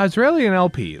 Yeah, it's rarely an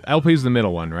LP. LP is the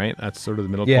middle one, right? That's sort of the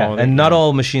middle quality. Yeah, and not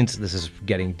all machines, this is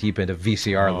getting deep into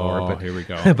VCR lore, but here we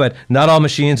go. But not all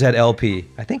machines had LP.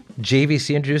 I think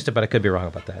JVC introduced it, but I could be wrong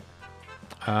about that.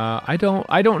 I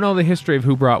don't know the history of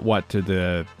who brought what to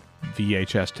the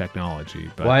VHS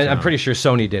technology. But, well, I'm pretty sure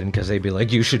Sony didn't, because they'd be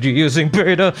like, you should be using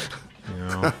beta.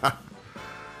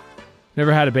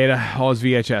 Never had a beta, always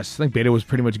VHS. I think beta was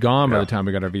pretty much gone by the time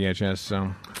we got our VHS. So,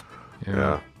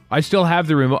 yeah. I still have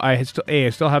the remote. I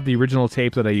still have the original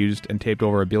tape that I used and taped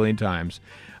over 1 billion times.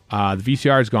 The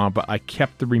VCR is gone, but I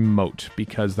kept the remote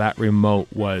because that remote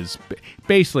was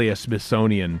basically a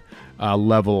Smithsonian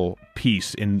level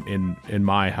piece in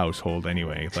my household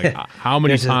anyway. Like how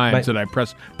many times did I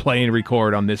press play and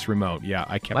record on this remote? Yeah,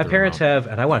 I kept. My parents have,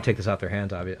 and I want to take this off their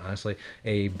hands, honestly,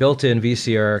 a built-in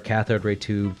VCR cathode ray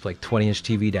tube, like 20-inch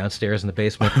TV downstairs in the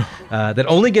basement that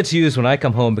only gets used when I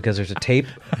come home because there's a tape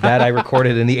that I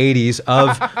recorded in the 80s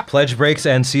of Pledge Breaks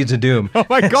and Seeds of Doom. Oh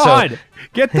my God!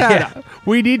 Get that! Yeah.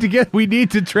 We need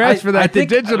to transfer that to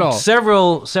digital.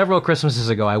 Several Christmases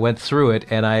ago, I went through it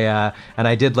and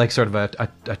I did like sort of a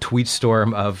tweet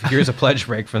storm of here's a pledge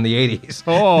break from the 80s.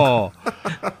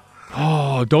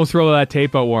 Oh, don't throw that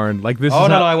tape out, Warren. Like this. No,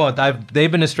 I won't.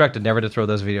 They've been instructed never to throw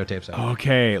those videotapes out.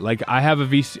 Okay, like I have a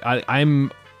VC.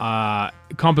 I'm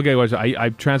complicated.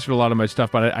 I've transferred a lot of my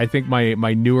stuff, but I think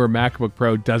my newer MacBook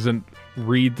Pro doesn't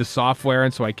read the software,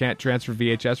 and so I can't transfer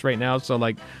VHS right now. So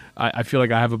like, I feel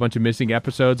like I have a bunch of missing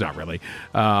episodes. Not really,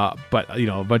 but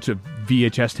a bunch of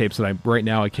VHS tapes that right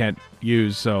now I can't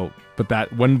use. So, but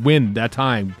that when that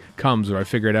time comes or I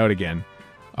figure it out again,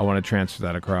 I want to transfer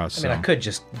that across. I could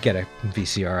just get a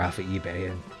VCR off of eBay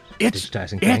and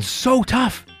digitizing things. It's so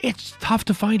tough. It's tough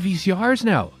to find VCRs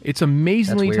now. It's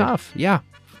amazingly tough. Yeah.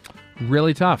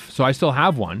 Really tough. So I still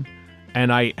have one,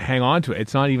 and I hang on to it.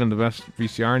 It's not even the best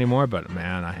VCR anymore, but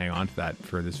man, I hang on to that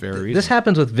for this very reason. This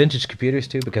happens with vintage computers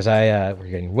too, because we're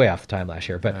getting way off the Timelash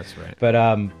here, but that's right. But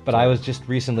I was just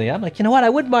recently, I'm like, you know what? I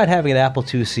wouldn't mind having an Apple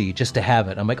IIc just to have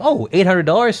it. I'm like, oh,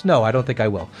 $800? No, I don't think I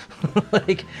will.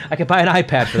 Like, I could buy an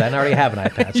iPad for that, and I already have an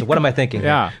iPad. So what am I thinking?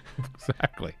 Yeah,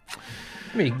 exactly.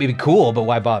 I mean, it'd be cool, but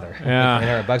why bother?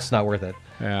 Yeah, $800 is not worth it.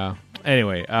 Yeah.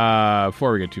 Anyway,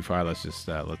 before we get too far, let's just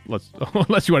let's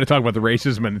unless you want to talk about the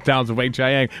racism in the towns of Wei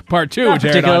Chiang, Part 2, which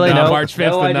aired on March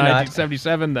 5th,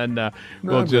 1977. Then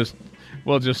we'll just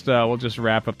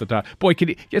wrap up the talk. Boy,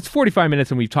 it's 45 minutes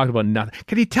and we've talked about nothing.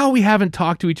 Can you tell we haven't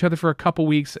talked to each other for a couple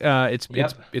weeks?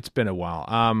 It's been a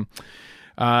while.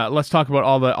 Let's talk about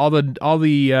all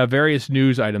the various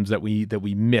news items that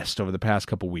we missed over the past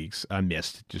couple weeks.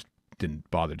 Just didn't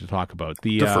bother to talk about.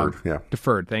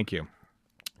 Deferred. Thank you.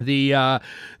 This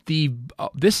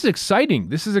is exciting.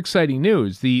 This is exciting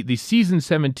news. The season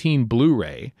 17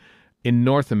 Blu-ray in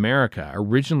North America,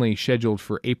 originally scheduled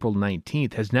for April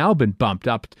 19th, has now been bumped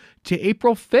up to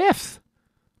April 5th.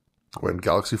 When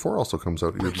Galaxy 4 also comes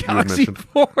out. Galaxy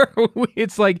 4,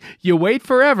 it's like you wait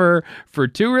forever for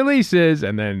 2 releases,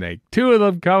 and then 2 of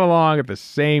them come along at the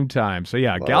same time. So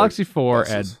yeah, Galaxy 4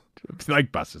 buses.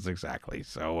 Like buses, exactly.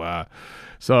 So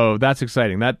that's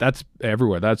exciting. That's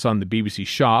everywhere. That's on the BBC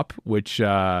Shop, which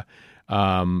don't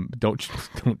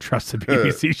trust the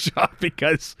BBC Shop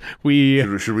because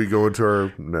should we go into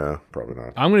our? No, probably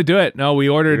not. I'm going to do it. No, we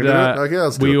ordered.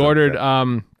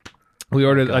 We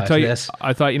ordered. Oh,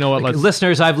 I thought, you know what?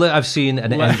 Listeners, I've seen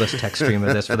an endless text stream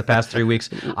of this for the past 3 weeks.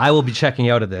 I will be checking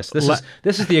out of this.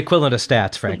 This is the equivalent of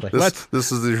stats, frankly.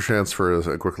 This is your chance for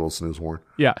a quick little snooze warn.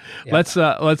 Yeah.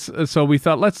 So we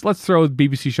thought let's throw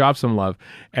BBC Shop some love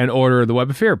and order the Web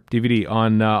of Fear DVD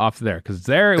on off there because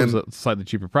it was a slightly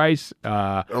cheaper price.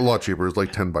 A lot cheaper. It was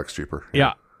like $10 cheaper.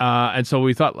 Yeah. And so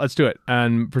we thought, let's do it.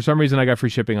 And for some reason, I got free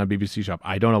shipping on BBC Shop.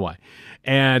 I don't know why.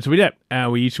 And so we did.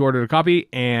 And we each ordered a copy,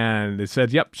 and it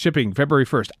said, yep, shipping February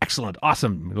 1st. Excellent.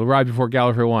 Awesome. It'll arrive before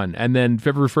Gallifrey One. And then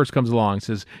February 1st comes along and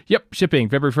says, yep, shipping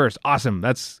February 1st. Awesome.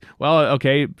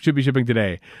 Okay, should be shipping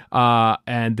today.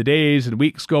 And the days and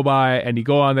weeks go by, and you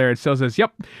go on there, it still says,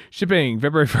 yep, shipping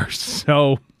February 1st.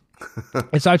 So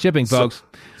it's not shipping, folks.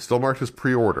 Still marked as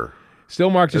pre-order. Still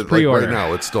marked as pre-order. Right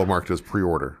now, it's still marked as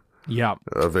pre-order. Yeah.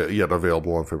 Yet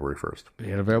available on February 1st.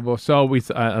 Yet available. So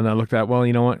and I looked at, well,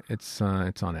 you know what? It's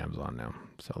on Amazon now.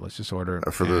 So let's just order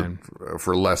it.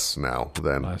 For less now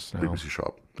than BBC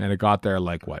Shop. And it got there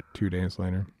 2 days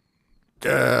later?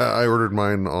 I ordered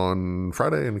mine on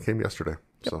Friday and it came yesterday.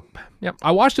 Yep.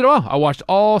 I watched it all. I watched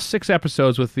all 6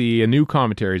 episodes with the new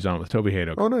commentaries on it with Toby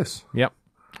Haydock. Oh, nice. Yep.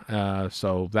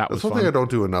 So that was something I don't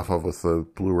do enough of with the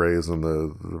Blu-rays and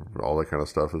the all that kind of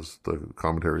stuff is the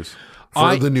commentaries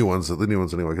for the new ones anyway.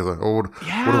 Because I would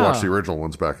have watched the original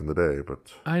ones back in the day, but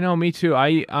I know, me too.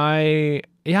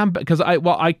 Because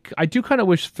I do kind of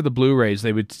wish for the Blu-rays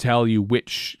they would tell you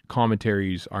which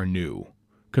commentaries are new.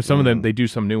 Because some of them, they do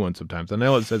some new ones sometimes. I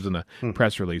know it says in the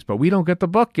press release, but we don't get the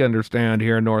book, you understand,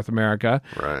 here in North America.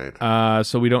 Right.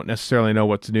 So we don't necessarily know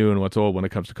what's new and what's old when it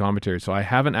comes to commentary. So I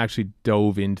haven't actually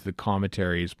dove into the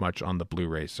commentaries much on the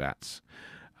Blu-ray sets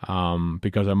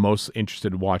because I'm most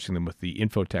interested in watching them with the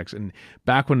infotext. And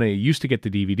back when they used to get the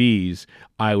DVDs,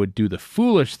 I would do the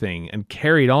foolish thing and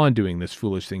carried on doing this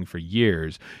foolish thing for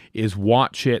years, is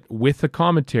watch it with the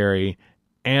commentary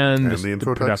and the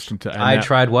production. I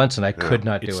tried once and I could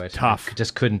not do it. It's tough. I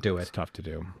just couldn't do it. It's tough to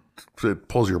do. It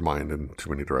pulls your mind in too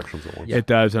many directions at once. Yeah. It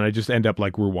does, and I just end up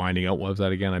rewinding. Oh, what was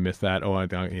that again? I missed that. Oh,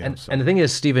 and the thing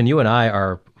is, Steven, you and I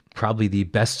are probably the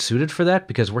best suited for that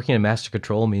because working in master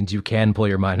control means you can pull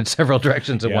your mind in several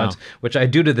directions at once, which I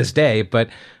do to this day. But,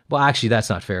 well, actually, that's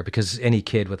not fair because any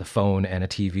kid with a phone and a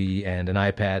TV and an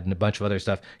iPad and a bunch of other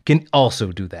stuff can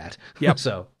also do that. Yep.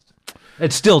 So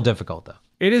it's still difficult, though.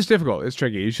 It is difficult. It's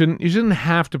tricky. You shouldn't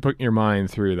have to put your mind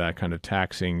through that kind of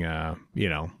taxing,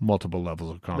 multiple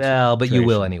levels of concentration. Well, but you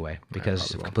will anyway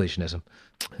because of completionism.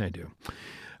 I do.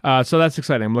 So that's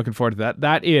exciting. I'm looking forward to that.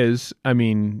 That is,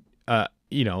 in a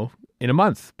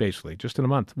month, basically, just in a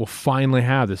month, we'll finally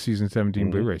have the season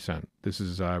 17 Blu-ray set. This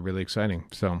is really exciting.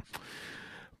 So,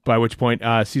 by which point,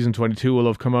 season 22 will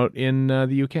have come out in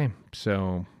the UK.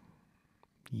 So,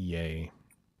 yay.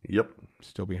 Yep.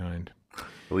 Still behind.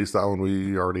 At least that one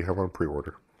we already have on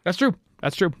pre-order. That's true.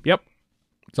 Yep.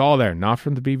 It's all there. Not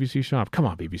from the BBC Shop. Come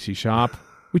on, BBC Shop.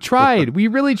 We tried. We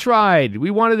really tried.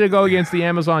 We wanted to go against the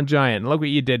Amazon giant. And look what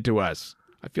you did to us.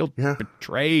 I feel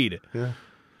betrayed. Yeah.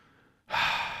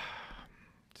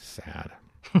 Sad.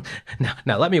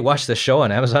 Now let me watch this show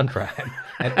on Amazon Prime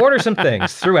and order some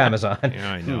things through Amazon. Yeah,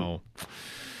 I know.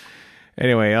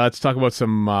 Anyway, let's talk about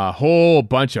some whole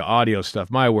bunch of audio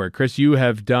stuff. My word, Chris, you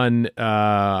have done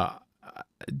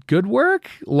good work,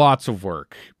 lots of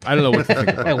work. I don't know what to think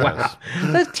about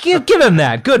this. Give him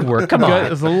that good work. Come on,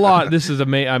 there's a lot. This is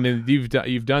amazing. I mean,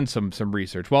 you've done some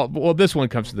research. Well, this one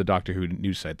comes from the Doctor Who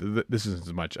news site. This isn't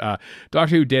as much.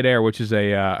 Doctor Who Dead Air, which is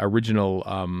a original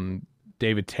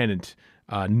David Tennant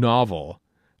novel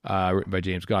written by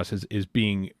James Goss, is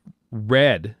being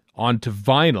read onto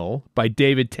vinyl by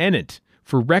David Tennant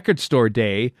for Record Store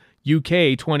Day,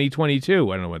 UK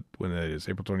 2022. I don't know when that is.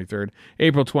 April 23rd.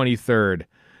 April 23rd.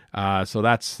 So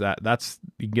that's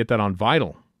you can get that on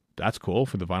vinyl. That's cool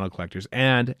for the vinyl collectors.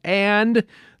 And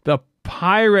the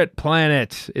Pirate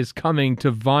Planet is coming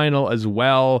to vinyl as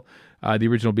well. The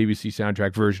original BBC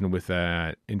soundtrack version with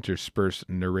interspersed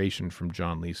narration from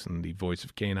John Leeson, the voice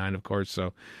of K9, of course.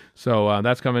 So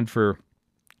that's coming for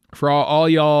all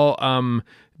y'all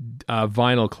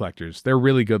vinyl collectors. They're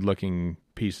really good looking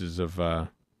pieces of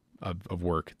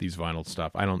work, these vinyl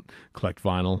stuff. I don't collect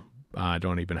vinyl. I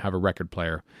don't even have a record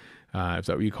player. Is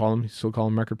that what you call them? You still call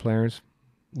them record players?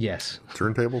 Yes.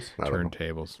 Turntables?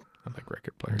 Turntables. I like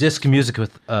record players. Disc music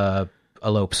with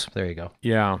elopes. There you go.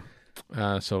 Yeah.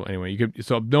 So anyway,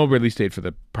 no release date for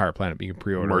the Pirate Planet, but you can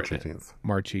pre-order March 18th.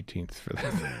 March 18th for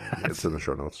that. It's in the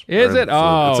show notes. Is it?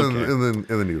 Oh, it's okay.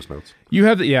 in the news notes. You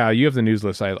have the news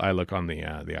list. I look on the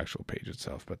actual page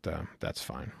itself, but that's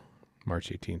fine. March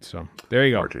 18th. So there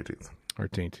you go. March 18th.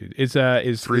 March 18th.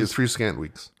 It's three scant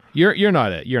weeks. You're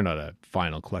not a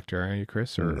vinyl collector, are you,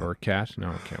 Chris, or Cat?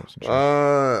 No, Cat wasn't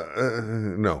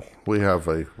sure. No, we have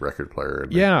a record player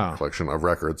and a collection of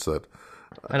records that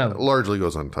largely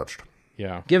goes untouched.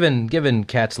 Yeah. Given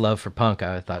Kat's love for punk,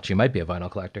 I thought she might be a vinyl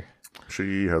collector.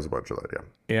 She has a bunch of that, yeah.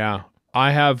 Yeah.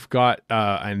 I have got,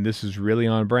 and this is really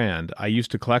on brand, I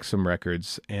used to collect some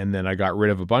records, and then I got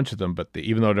rid of a bunch of them, but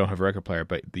even though I don't have a record player,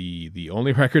 but the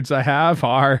only records I have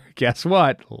are, guess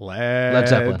what?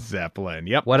 Led Zeppelin.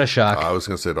 Yep. What a shock. I was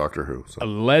going to say Doctor Who. So.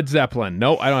 Led Zeppelin.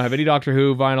 No, I don't have any Doctor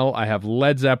Who vinyl. I have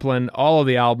Led Zeppelin, all of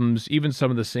the albums, even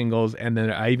some of the singles, and then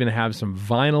I even have some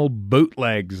vinyl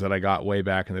bootlegs that I got way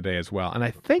back in the day as well. And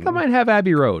I think I might have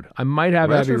Abbey Road.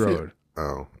 Abbey Road.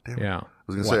 Oh, damn it. Yeah.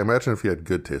 I was going to say, imagine if you had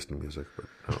good taste in music, but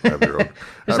Abbey Road.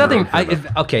 There's nothing.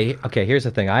 Okay. Here's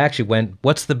the thing. I actually went.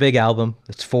 What's the big album?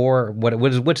 It's four.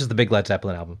 Which is the big Led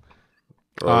Zeppelin album?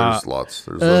 Oh, there's lots.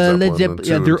 There's Led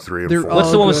Zeppelin, 2, 3, and 4.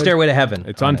 What's the one with Stairway to Heaven?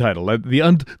 It's untitled. The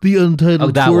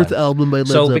untitled fourth album by Led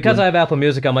Zeppelin. So because I have Apple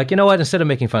Music, I'm like, you know what? Instead of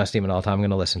making fun of Steven all the time, I'm going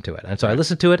to listen to it. And so I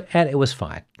listened to it, and it was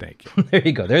fine. Thank you. There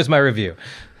you go. There's my review.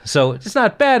 So it's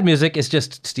not bad music. It's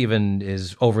just Steven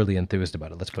is overly enthused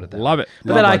about it. Let's put it that way. Love it.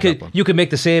 But then you could make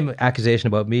the same accusation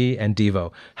about me and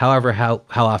Devo. However, how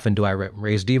often do I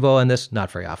raise Devo on this?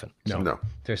 Not very often. No.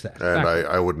 There's that. And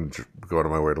I wouldn't go out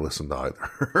of my way to listen to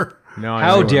either. No.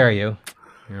 How dare you?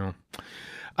 Yeah.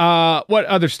 What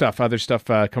other stuff?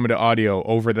 Coming to audio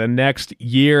over the next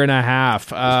year and a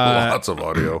half. Lots of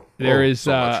audio. There is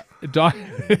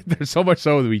there's so much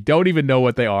so that we don't even know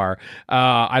what they are.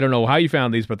 I don't know how you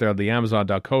found these, but they're on the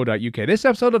Amazon.co.uk. This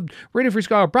episode of Radio Free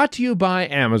Skaro brought to you by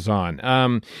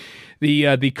Amazon.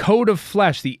 The Code of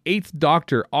Flesh, the 8th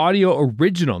Doctor audio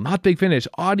original, not Big Finish,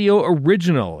 audio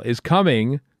original is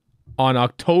coming on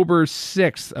October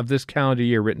 6th of this calendar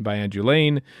year, written by Andrew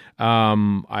Lane.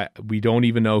 We don't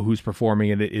even know who's performing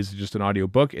it. It is just an audio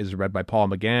book. It's read by Paul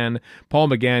McGann. Paul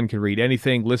McGann can read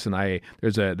anything. Listen,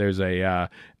 there's a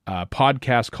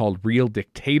podcast called Real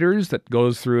Dictators that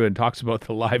goes through and talks about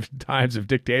the lifetimes of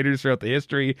dictators throughout the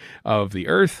history of the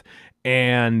earth.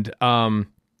 And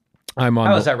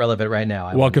How is that relevant right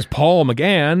now? Well, because Paul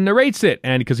McGann narrates it,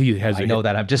 and because he has. I know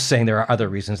that. I'm just saying there are other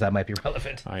reasons that might be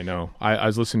relevant. I know. I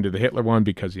was listening to the Hitler one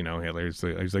because Hitler's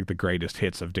like the greatest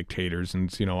hits of dictators, and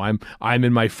I'm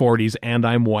in my 40s and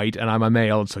I'm white and I'm a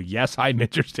male, and so yes, I'm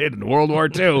interested in World War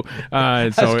II. I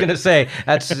was going to say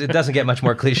it doesn't get much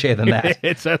more cliche than that.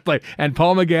 It's like, and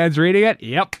Paul McGann's reading it.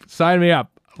 Yep, sign me up.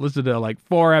 Listen to like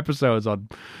 4 episodes on.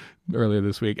 Earlier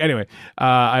this week. Anyway,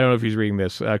 I don't know if he's reading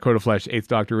this. Code of Flesh, 8th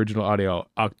Doctor original audio,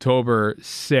 October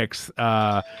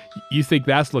 6th. You think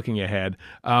that's looking ahead.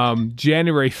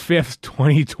 January 5th,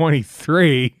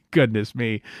 2023, goodness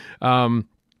me,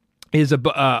 is a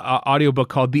audiobook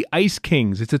called The Ice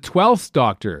Kings. It's a 12th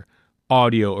Doctor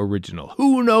audio original.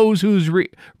 Who knows who's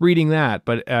reading that?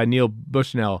 But Neil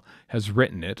Bushnell has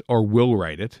written it or will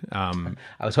write it. I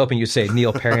was hoping you'd say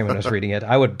Neil Perryman was reading it.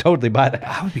 I would totally buy that.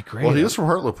 That would be great. Well, he is from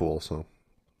Hartlepool, so.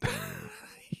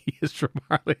 He is from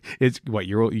Hartlepool. It's what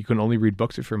you can only read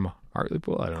books from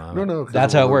Hartlepool? I don't know. No.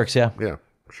 That's how it works, yeah. Yeah,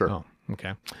 sure. Oh,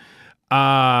 okay.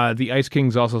 The Ice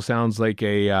Kings also sounds like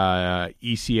a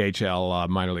ECHL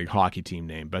minor league hockey team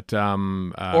name, but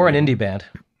or an indie band.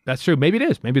 That's true. Maybe it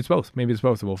is. Maybe it's both.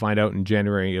 We'll find out in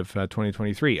January of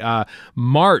 2023.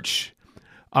 March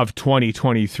of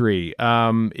 2023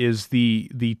 is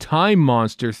the Time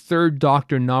Monster Third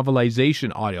Doctor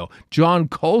novelization audio. John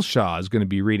Colshaw is going to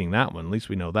be reading that one. At least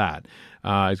we know that.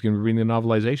 He's going to be reading the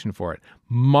novelization for it.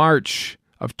 March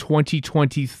of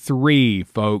 2023,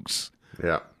 folks.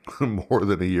 Yeah. More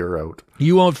than a year out.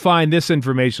 You won't find this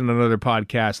information on other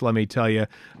podcasts, let me tell you.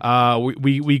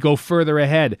 We go further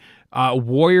ahead.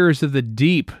 Warriors of the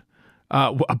Deep,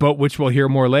 about which we'll hear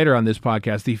more later on this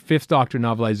podcast. The Fifth Doctor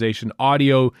novelization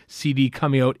audio CD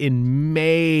coming out in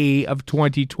May of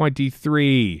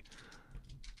 2023.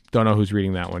 Don't know who's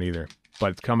reading that one either,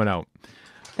 but it's coming out.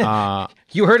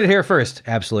 You heard it here first.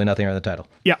 Absolutely nothing on the title.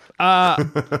 Yeah.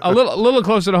 A little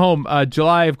closer to home.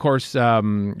 July, of course,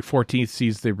 14th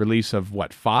sees the release of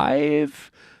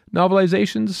 5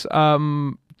 novelizations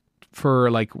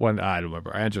for like one. I don't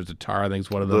remember. Answers to Tara, I think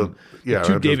is one of them. The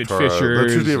 2 David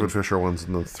Fishers. The 2 David Fisher ones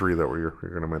and the 3 that you're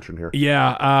going to mention here.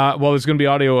 Yeah. Well, there's going to be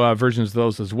audio versions of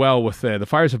those as well with the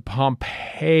Fires of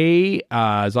Pompeii,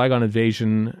 Zygon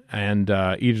Invasion, and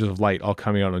Eaters of Light all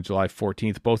coming out on July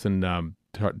 14th, both in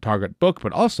Target book,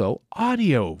 but also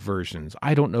audio versions.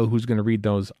 I don't know who's going to read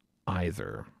those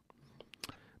either,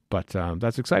 but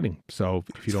that's exciting. So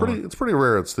if you it's pretty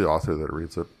rare it's the author that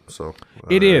reads it. So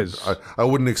it is. I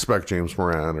wouldn't expect James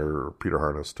Moran or Peter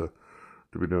Harness to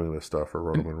be doing this stuff, or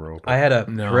Rhoda Monroe. I had a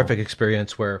horrific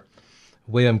experience where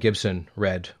William Gibson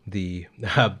read the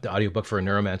audiobook for a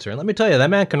Neuromancer, and let me tell you, that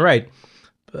man can write.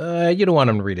 You don't want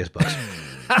him to read his books.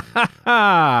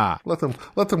 Let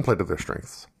them play to their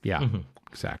strengths. Yeah. Mm-hmm.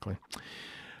 Exactly.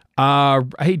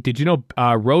 Hey, did you know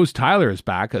Rose Tyler is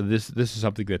back? This is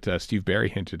something that Steve Barry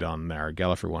hinted on our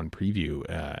Gallifrey One preview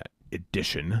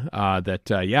edition.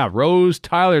 Rose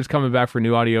Tyler is coming back for a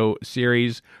new audio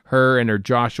series. Her and her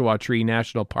Joshua Tree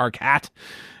National Park hat,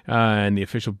 and the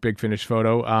official Big Finish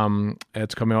photo.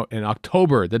 It's coming out in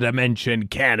October. The Dimension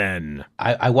Cannon.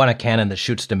 I want a cannon that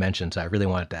shoots dimensions. I really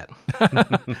want that.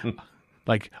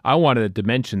 Like I wanted a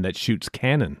dimension that shoots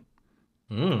cannon.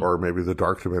 Or maybe the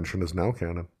Dark Dimension is now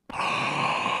canon.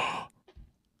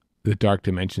 The Dark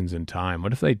Dimensions in time.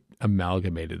 What if they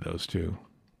amalgamated those two?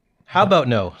 How about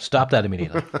no? Stop that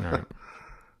immediately. All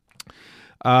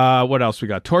right. What else we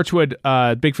got?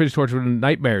 Torchwood, Big Finish Torchwood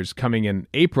Nightmares coming in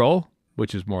April,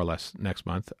 which is more or less next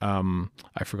month.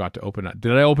 I forgot to open up.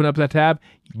 Did I open up that tab?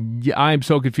 Yeah, I'm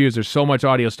so confused. There's so much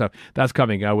audio stuff. That's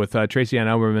coming with Tracy Ann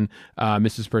Elmerman,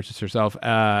 Mrs. Purchase herself,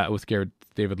 with Garrett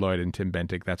David Lloyd and Tim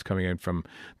Bentic. That's coming in from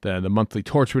the monthly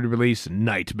Torchwood release,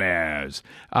 Nightmares.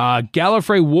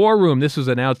 Gallifrey War Room. This was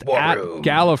announced at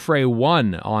Gallifrey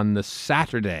One on the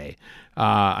Saturday.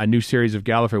 A new series of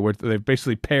Gallifrey where they've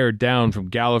basically pared down from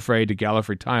Gallifrey to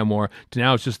Gallifrey Time War to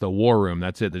now it's just the War Room.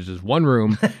 That's it. There's just one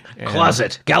room.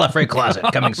 Closet. Gallifrey Closet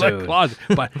coming soon. Closet.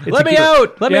 But Let me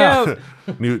out. Let me out.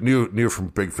 New from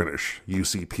Big Finish.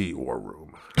 UCP War Room.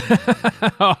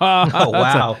 Oh,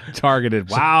 wow. Targeted.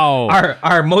 Wow.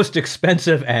 Our most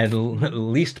expensive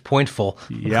and least pointful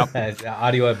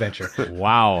audio adventure.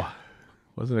 Wow.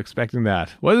 Wasn't expecting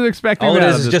that. Wasn't expecting All that. All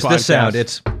it is just this sound.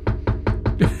 It's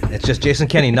just Jason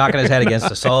Kenney knocking his head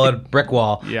against a solid brick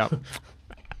wall. Yep.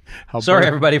 Sorry,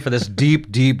 everybody, for this deep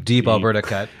Alberta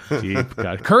cut. Deep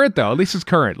cut. Current, though. At least it's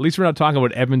current. At least we're not talking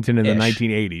about Edmonton in the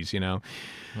 1980s, you know.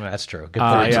 Well, that's true. Good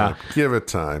point. Give it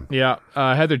time. Yeah.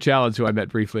 Heather Challenge, who I met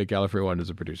briefly at Gallifrey One, is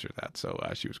a producer of that, so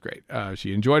she was great.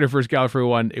 She enjoyed her first Gallifrey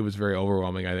One. It was very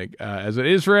overwhelming, I think, as it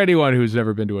is for anyone who's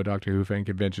never been to a Doctor Who fan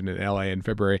convention in LA in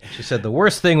February. She said the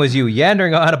worst thing was you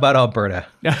yandering on about Alberta.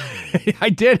 I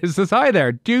did. It says, hi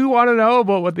there. Do you want to know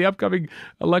about what the upcoming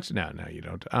election... No, you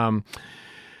don't.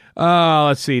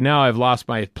 Let's see. Now I've lost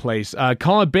my place.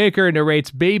 Colin Baker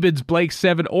narrates Babin's Blake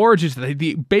 7 origins.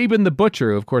 The Babin the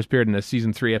Butcher, who of course appeared in a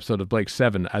season 3 episode of Blake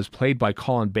 7, as played by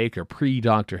Colin Baker,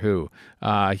 pre-Doctor Who.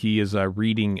 He is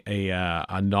reading a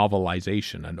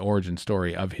novelization, an origin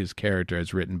story of his character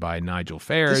as written by Nigel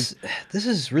Fairs. This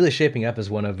is really shaping up as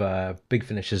one of Big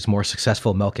Finish's more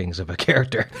successful milkings of a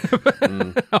character.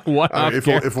 If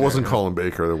it wasn't Colin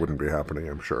Baker, that wouldn't be happening,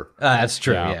 I'm sure. That's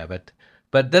true, yeah,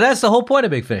 But that's the whole point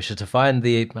of Big Finish, is to find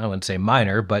I wouldn't say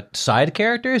minor, but side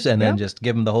characters, and then just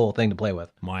give them the whole thing to play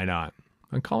with. Why not?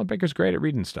 And Colin Baker's great at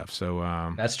reading stuff, so...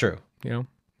 that's true. You know,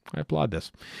 I applaud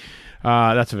this.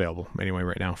 That's available, anyway,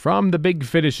 right now. From the Big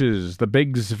Finishes, the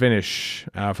Bigs Finish,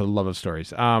 for the love of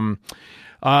stories.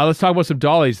 Let's talk about some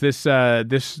dollies. This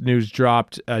news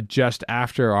dropped just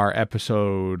after our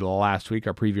episode last week,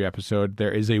 our preview episode.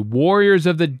 There is a Warriors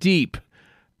of the Deep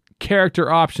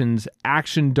Character Options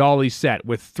action dolly set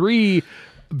with 3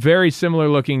 very similar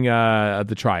looking,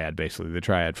 the triad, basically. The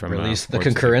triad from... Release the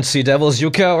concurrency devils,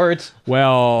 you cowards.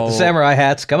 Well... The samurai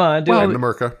hats, come on, do it. And the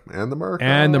Merca. And the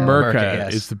Merca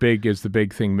yes. is the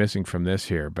big thing missing from this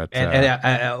here. But and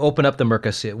open up the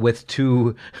Merca with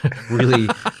 2 really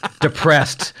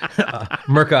depressed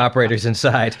Merca operators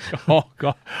inside. Oh,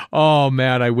 God. Oh,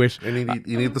 man, I wish... And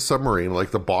you need the submarine.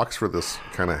 Like, the box for this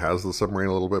kind of has the submarine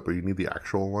a little bit, but you need the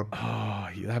actual one. Oh,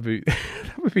 that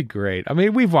would be great. I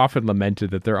mean, we've often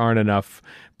lamented that there aren't enough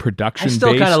production-based... I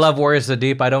still kind of love Warriors of the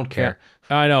Deep. I don't care.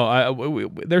 Yeah, I know.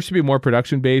 There should be more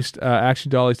production-based action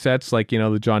dolly sets, like,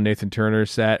 the John Nathan Turner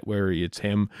set, where it's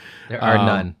him. There are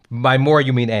none. By more,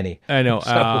 you mean any. I know.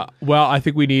 Well, I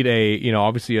think we need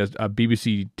obviously a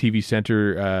BBC TV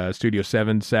Centre Studio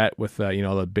 7 set with,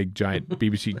 the big, giant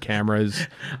BBC cameras,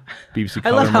 BBC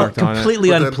color. I love how completely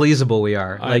unpleasable we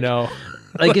are. I know.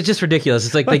 Like, it's just ridiculous.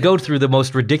 It's like they go through the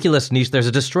most ridiculous niche. There's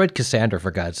a destroyed Cassandra,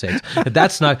 for God's sakes.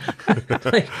 That's not...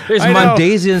 Like, there's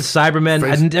Mondasian Cybermen,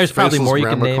 and there's probably more you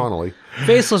can name. Connolly.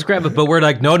 Faceless Grandma, but we're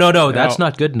like, no, that's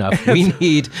not good enough. We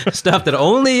need stuff that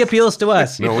only appeals to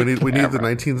us. No, we need the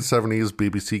 1970s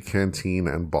BBC canteen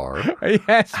and bar.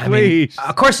 Yes, please.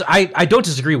 Of course, I don't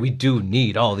disagree. We do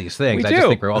need all these things. I just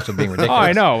think we're also being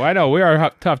ridiculous. Oh, I know. We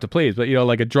are tough to please, but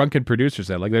like a drunken producer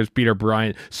said, like there's Peter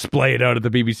Bryant splayed out of the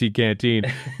BBC canteen,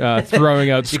 throwing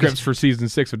out scripts for season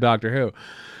 6 of Doctor Who.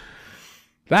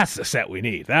 That's the set we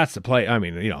need. That's the play. I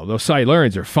mean, those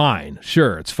Silurians are fine.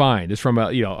 Sure, it's fine. It's from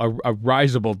a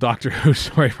risible Doctor Who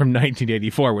story from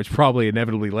 1984, which probably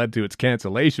inevitably led to its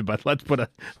cancellation. But let's put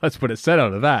a set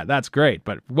out of that. That's great.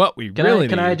 But what we can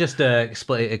I just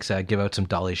give out some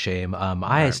dolly shame?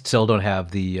 I still don't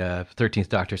have the 13th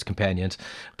Doctor's companions,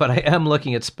 but I am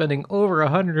looking at spending over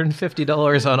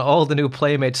 $150 on all the new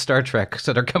Playmates Star Treks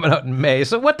that are coming out in May.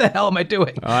 So what the hell am I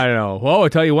doing? I don't know. Well, I'll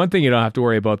tell you one thing you don't have to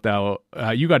worry about though.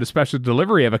 You got a special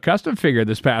delivery of a custom figure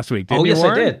this past week, didn't you,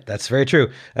 Warren? I did. That's very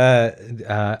true.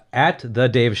 At the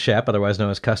Dave Shep, otherwise known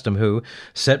as Custom Who,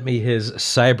 sent me his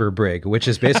Cyber Brig, which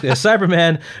is basically a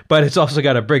Cyberman, but it's also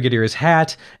got a Brigadier's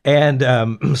hat and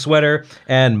sweater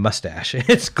and mustache.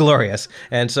 It's glorious.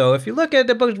 And so if you look at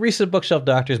the recent Bookshelf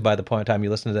Doctors by the point in time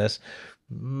you listen to this,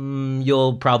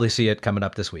 you'll probably see it coming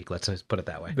up this week. Let's just put it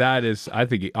that way. That is, I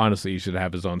think, honestly, he should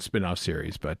have his own spin-off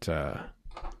series, but...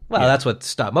 Well, that's what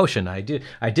stop motion. I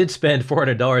did spend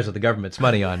 $400 of the government's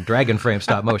money on Dragon Frame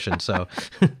stop motion. So,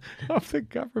 of the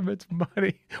government's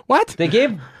money, what they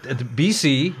gave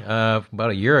BC about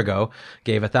a year ago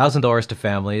gave $1,000 to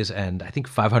families and I think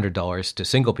 $500 to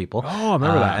single people. Oh, I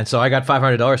remember that. And so I got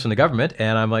 $500 from the government,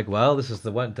 and I'm like, well, this is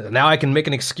the one. Now I can make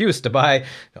an excuse to buy.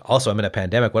 Also, I'm in a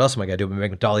pandemic. What else am I gonna do?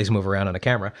 Make dollies move around on a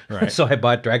camera. Right. So I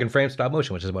bought Dragon Frame stop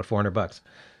motion, which is about $400.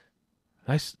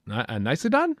 Nicely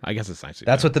done. I guess it's nicely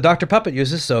That's done. what the Dr. Puppet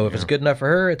uses, so if it's good enough for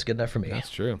her, it's good enough for me.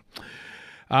 That's true.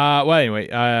 Well, anyway,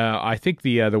 I think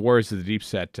the Warriors of the Deep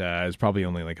set is probably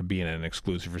only like a B&N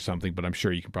exclusive or something, but I'm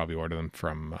sure you can probably order them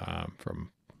from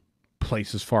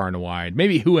places far and wide.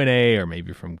 Maybe Who&A or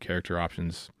maybe from Character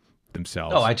Options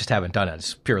themselves. Oh, I just haven't done it.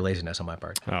 It's pure laziness on my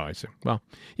part. Oh, I see. Well,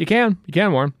 you can,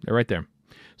 Warren. They're right there.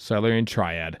 Silurian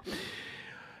Triad.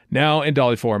 Now in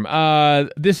dolly form.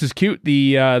 This is cute.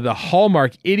 The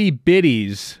Hallmark Itty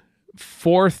Bitties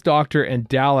 4th Doctor and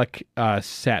Dalek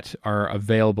set are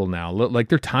available now. Like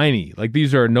they're tiny. Like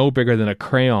these are no bigger than a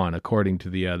crayon according to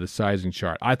the sizing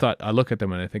chart. I look at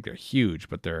them and I think they're huge,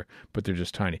 but they're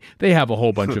just tiny. They have a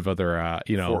whole bunch of other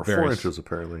 4 inches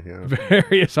apparently. Yeah.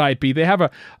 Various IP. They have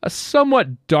a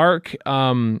somewhat dark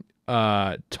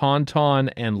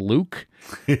Tauntaun and Luke,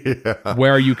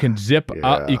 where you can unzip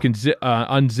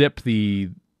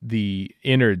the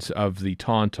innards of the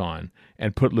Tauntaun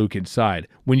and put Luke inside.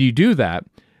 When you do that,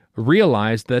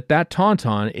 realize that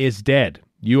Tauntaun is dead.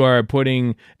 You are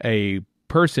putting a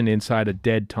person inside a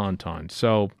dead Tauntaun.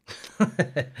 So,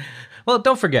 well,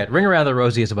 don't forget, Ring Around the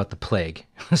Rosie is about the plague.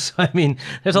 So I mean,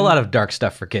 there's a lot of dark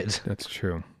stuff for kids. That's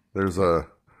true. There's a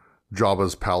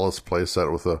Jabba's Palace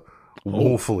playset with a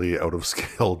woefully out of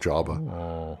scale Jabba.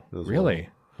 Oh, really?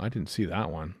 I didn't see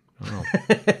that one. Oh.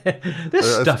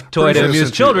 This stuffed toy to amuse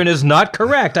children is not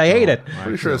correct. I hate it.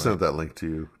 Pretty sure I sent that link to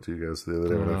you guys the other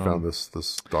day when I found this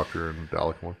Doctor and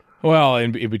Dalek one. Well,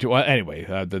 in between. Well, anyway,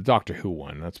 the Doctor Who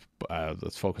one. Let's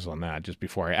focus on that. Just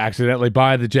before I accidentally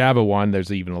buy the Jabba one,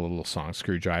 there's even a little song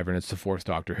Screwdriver, and it's the 4th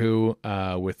Doctor Who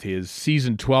with his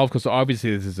season 12. Because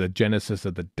obviously this is a Genesis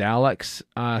of the Daleks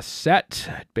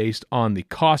set based on the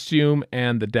costume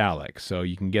and the Dalek. So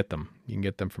you can get them. You can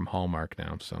get them from Hallmark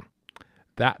now. So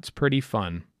that's pretty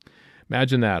fun.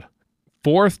 Imagine that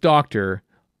 4th Doctor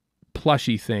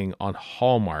plushie thing on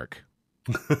Hallmark.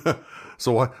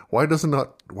 So why does it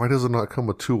not come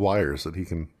with 2 wires that he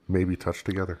can maybe touch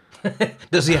together?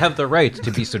 Does he have the right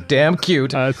to be so damn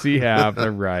cute? Does he have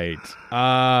the right?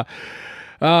 I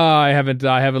haven't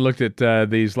looked at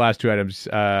these last 2 items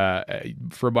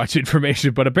for much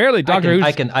information, but apparently Doctor Who.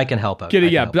 I can help out.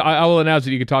 I will announce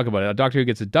that you can talk about it. Doctor Who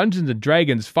gets a Dungeons and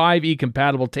Dragons 5e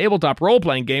compatible tabletop role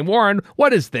playing game. Warren,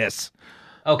 what is this?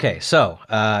 Okay, so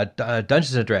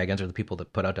Dungeons & Dragons, or the people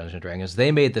that put out Dungeons & Dragons,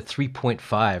 they made the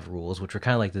 3.5 rules, which were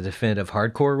kind of like the definitive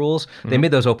hardcore rules. They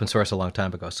made those open source a long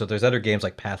time ago. So there's other games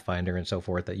like Pathfinder and so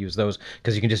forth that use those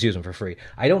because you can just use them for free.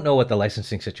 I don't know what the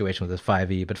licensing situation with this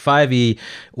 5e, but 5e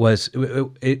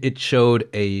it showed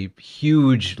a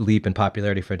huge leap in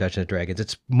popularity for Dungeons & Dragons.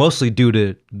 It's mostly due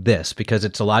to this because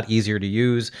it's a lot easier to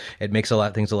use. It makes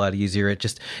things a lot easier.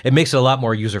 It makes it a lot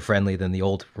more user-friendly than the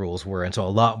old rules were, and so a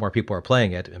lot more people are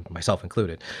playing it, myself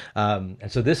included.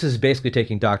 And so this is basically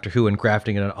taking Doctor Who and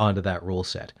grafting it onto that rule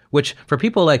set, which for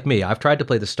people like me, I've tried to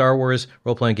play the Star Wars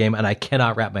role-playing game and I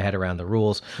cannot wrap my head around the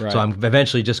rules. Right. So I'm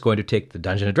eventually just going to take the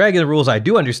Dungeons & Dragons rules I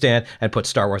do understand and put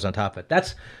Star Wars on top of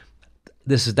it.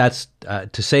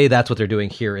 To say that's what they're doing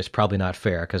here is probably not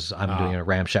fair because I'm doing it in a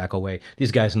ramshackle way.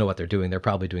 These guys know what they're doing. They're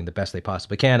probably doing the best they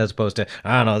possibly can as opposed to,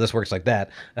 I don't know, this works like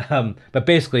that. But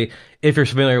basically, if you're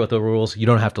familiar with the rules, you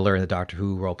don't have to learn the Doctor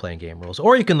Who role-playing game rules.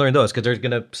 Or you can learn those because they're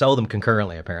going to sell them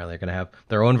concurrently, apparently. They're going to have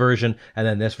their own version and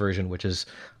then this version, which is,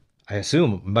 I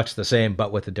assume, much the same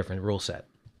but with a different rule set.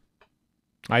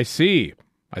 I see.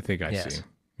 I think I see.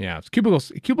 Yeah, it's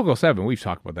Cubicle 7. We've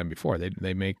talked about them before.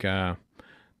 They make...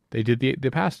 They did the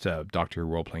past Doctor Who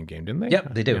role-playing game, didn't they?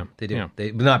 Yep, they do. Yeah. They do. Yeah.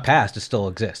 They not past, it still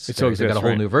exists. It still exists, they've got a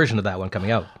whole new version of that one coming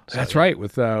out. So, that's right,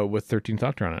 with 13th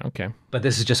Doctor on it. Okay. But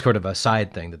this is just sort of a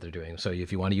side thing that they're doing. So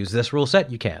if you want to use this rule set,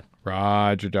 you can.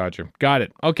 Roger, Dodger. Got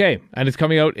it. Okay. And it's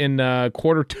coming out in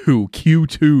Q2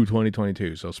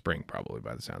 2022. So spring, probably,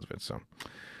 by the sounds of it.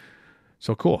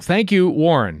 So cool. Thank you,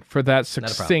 Warren, for that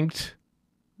succinct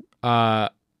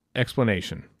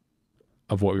explanation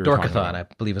of what we were talking about. Dorkathon, I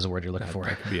believe is a word you're looking for.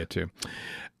 That could be it too.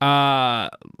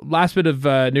 Last bit of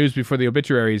news before the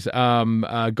obituaries.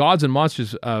 Gods and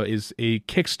Monsters is a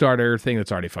Kickstarter thing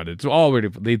that's already funded. It's already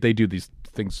they do these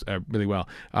things really well.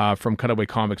 From Cutaway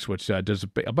Comics, which does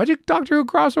a bunch of Doctor Who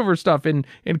crossover stuff in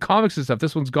comics and stuff.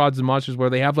 This one's Gods and Monsters, where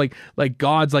they have like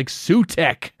gods like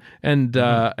Sutek and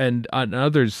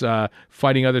others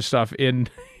fighting other stuff in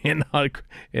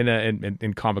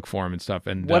comic form and stuff.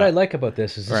 And what I like about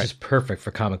this is this is perfect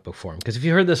for comic book form, because if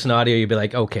you heard this in audio, you'd be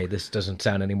like, okay, this doesn't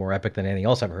sound any more epic than anything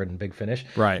else I've heard in Big Finish.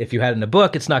 Right. If you had it in a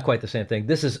book, it's not quite the same thing.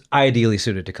 This is ideally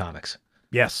suited to comics.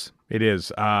 Yes, it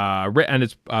is. And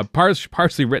it's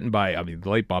partially written by, the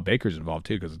late Bob Baker's involved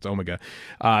too, because it's Omega.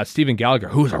 Stephen Gallagher,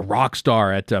 who's a rock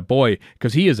star at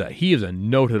because he is a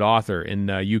noted author in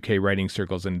UK writing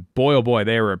circles, and boy oh boy,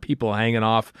 there were people hanging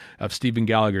off of Stephen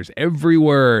Gallagher's every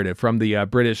word from the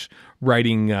British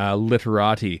writing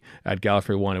literati at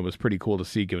Gallifrey One. It was pretty cool to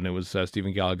see, given it was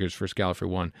Stephen Gallagher's first Gallifrey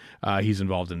One. He's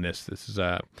involved in this.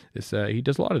 He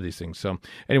does a lot of these things. So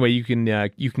anyway, you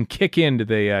can kick into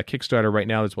the Kickstarter right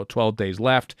now. There's about 12 days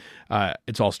left.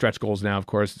 It's all stretch goals now, of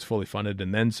course. It's fully funded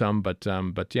and then some. But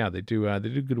yeah, they do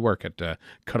good work at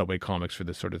Cutaway Comics for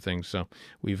this sort of thing. So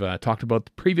we've talked about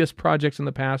the previous projects in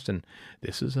the past, and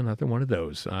this is another one of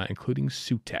those, including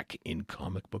Sutek in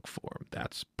comic book form.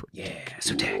 That's pretty cool.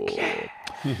 Sutek, yeah.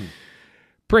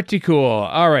 Pretty cool.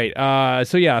 All right.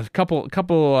 So yeah, a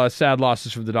couple sad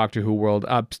losses from the Doctor Who world.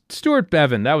 Stuart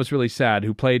Bevan, that was really sad,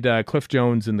 who played Cliff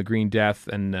Jones in The Green Death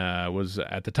and was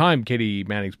at the time Katie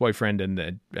Manning's boyfriend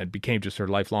and became just her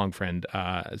lifelong friend.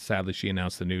 Sadly, she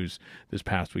announced the news this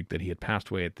past week that he had passed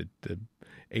away at the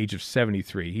age of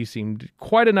 73. He seemed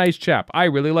quite a nice chap. I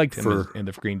really liked him in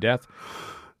The Green Death.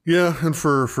 Yeah, and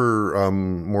for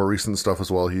more recent stuff as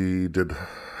well, he did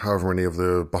however many of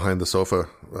the Behind the Sofa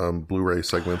Blu-ray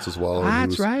segments as well.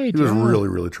 That's right. He was really,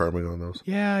 really charming on those.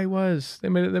 Yeah, he was. They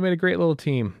made a great little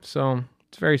team. So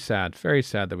it's very sad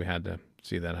that we had to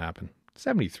see that happen.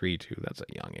 73 too. That's a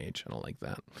young age. I don't like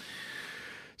that.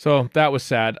 So that was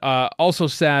sad. Also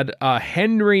sad,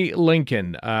 Henry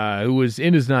Lincoln, who was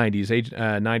in his 90s, age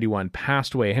 91,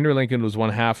 passed away. Henry Lincoln was one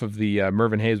half of the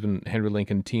Mervyn Haseman Henry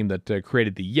Lincoln team that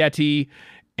created the Yeti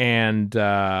and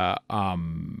the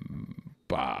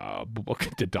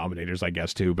Dominators, I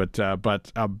guess, too. But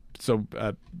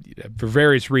for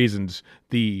various reasons,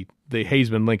 the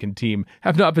Haseman Lincoln team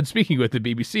have not been speaking with the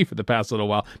BBC for the past little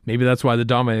while. Maybe that's why the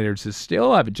Dominators is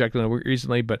still, I haven't checked on it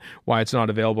recently, but why it's not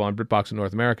available on BritBox in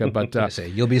North America. But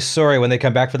you'll be sorry when they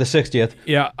come back for the 60th.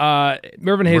 Yeah,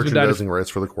 Mervyn Haseman died. Merchandising rights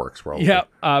for the Quarks, probably. Yeah,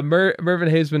 Mervyn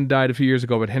Haseman died a few years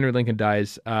ago, but Henry Lincoln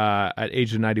dies at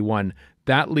age of 91.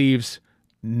 That leaves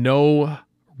no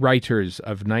writers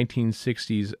of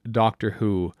 1960s Doctor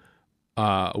Who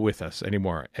with us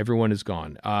anymore. Everyone is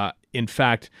gone. In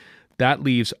fact, that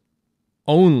leaves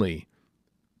only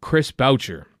Chris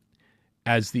Boucher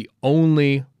as the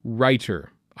only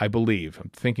writer, I believe,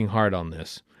 I'm thinking hard on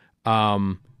this,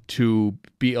 to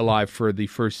be alive for the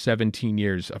first 17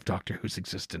 years of Doctor Who's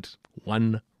existence.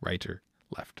 One writer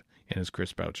left, and it's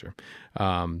Chris Boucher,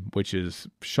 which is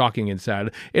shocking and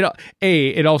sad.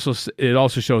 It also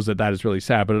shows that is really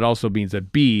sad, but it also means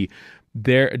that B,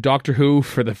 Doctor Who,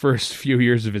 for the first few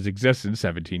years of his existence,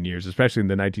 17 years, especially in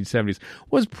the 1970s,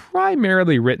 was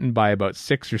primarily written by about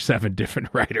 6 or 7 different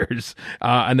writers,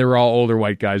 and they were all older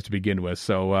white guys to begin with.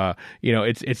 So,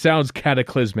 it sounds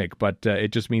cataclysmic, but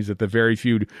it just means that the very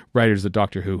few writers that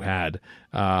Doctor Who had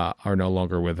are no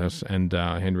longer with us, and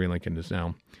Henry Lincoln is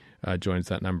now joins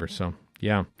that number. So,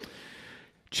 yeah.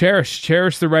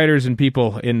 Cherish the writers and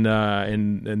people in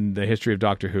the history of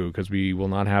Doctor Who, because we will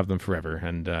not have them forever,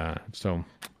 and so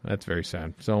that's very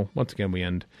sad. So once again, we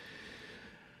end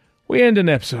an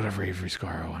episode of Reverie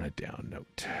Skaro on a down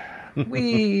note.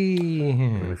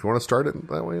 If you want to start it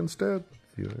that way instead,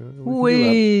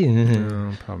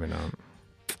 no, probably not.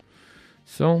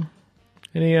 So,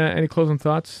 any closing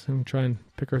thoughts? And try and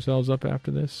pick ourselves up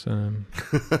after this.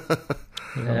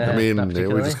 I mean,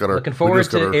 we just got our... Looking forward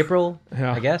to April,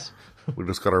 I guess. We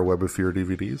just got our Web of Fear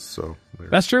DVDs, so...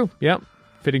 That's true, yep.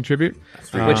 Fitting tribute.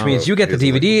 Which means you get the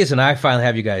DVDs, and I finally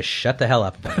have you guys shut the hell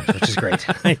up about it, which is great.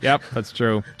 Yep, that's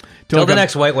true. Till the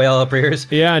next white whale appears.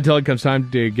 Yeah, until it comes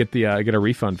time to get a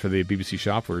refund for the BBC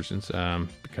Shop versions,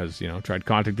 because, tried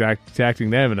contacting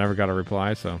them and never got a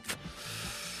reply, so...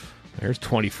 There's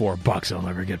 $24 I'll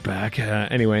never get back.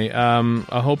 Anyway,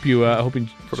 I hope you enjoyed.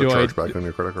 Put a charge back on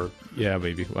your credit card. Yeah,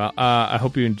 baby. Well, I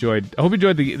hope you enjoyed.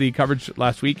 the coverage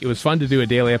last week. It was fun to do a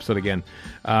daily episode again,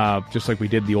 just like we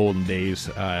did the olden days.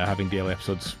 Having daily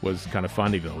episodes was kind of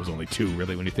fun, even though it was only 2,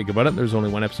 really, when you think about it. There was only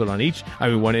 1 episode on each.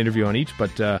 One interview on each,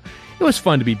 but it was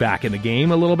fun to be back in the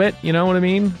game a little bit. You know what I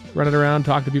mean? Running around,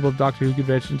 talking to people at Doctor Who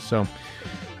conventions. So.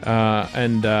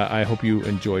 And I hope you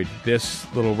enjoyed this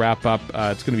little wrap-up.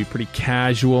 It's going to be pretty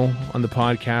casual on the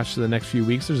podcast for the next few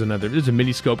weeks. There's a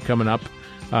mini-scope coming up.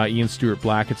 Ian Stewart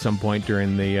Black at some point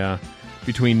during the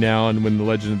between now and when the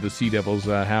Legend of the Sea Devils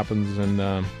happens in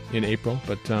April.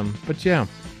 But yeah,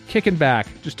 kicking back,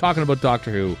 just talking about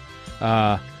Doctor Who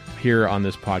here on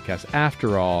this podcast.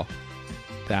 After all,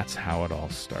 that's how it all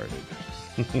started.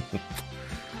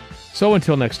 So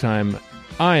until next time,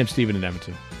 I am Steven in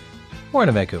Edmonton. Warren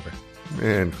in Vancouver.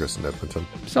 And Chris in Edmonton.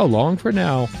 So long for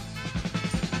now.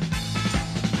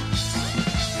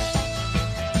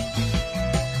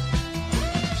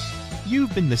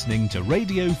 You've been listening to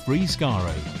Radio Free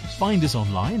Skaro. Find us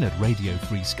online at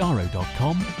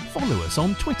radiofreeskaro.com. Follow us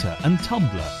on Twitter and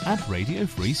Tumblr at Radio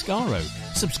Free Skaro.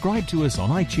 Subscribe to us on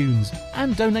iTunes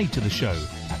and donate to the show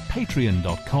at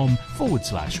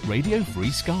patreon.com/Radio Free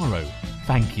Skaro.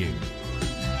 Thank you.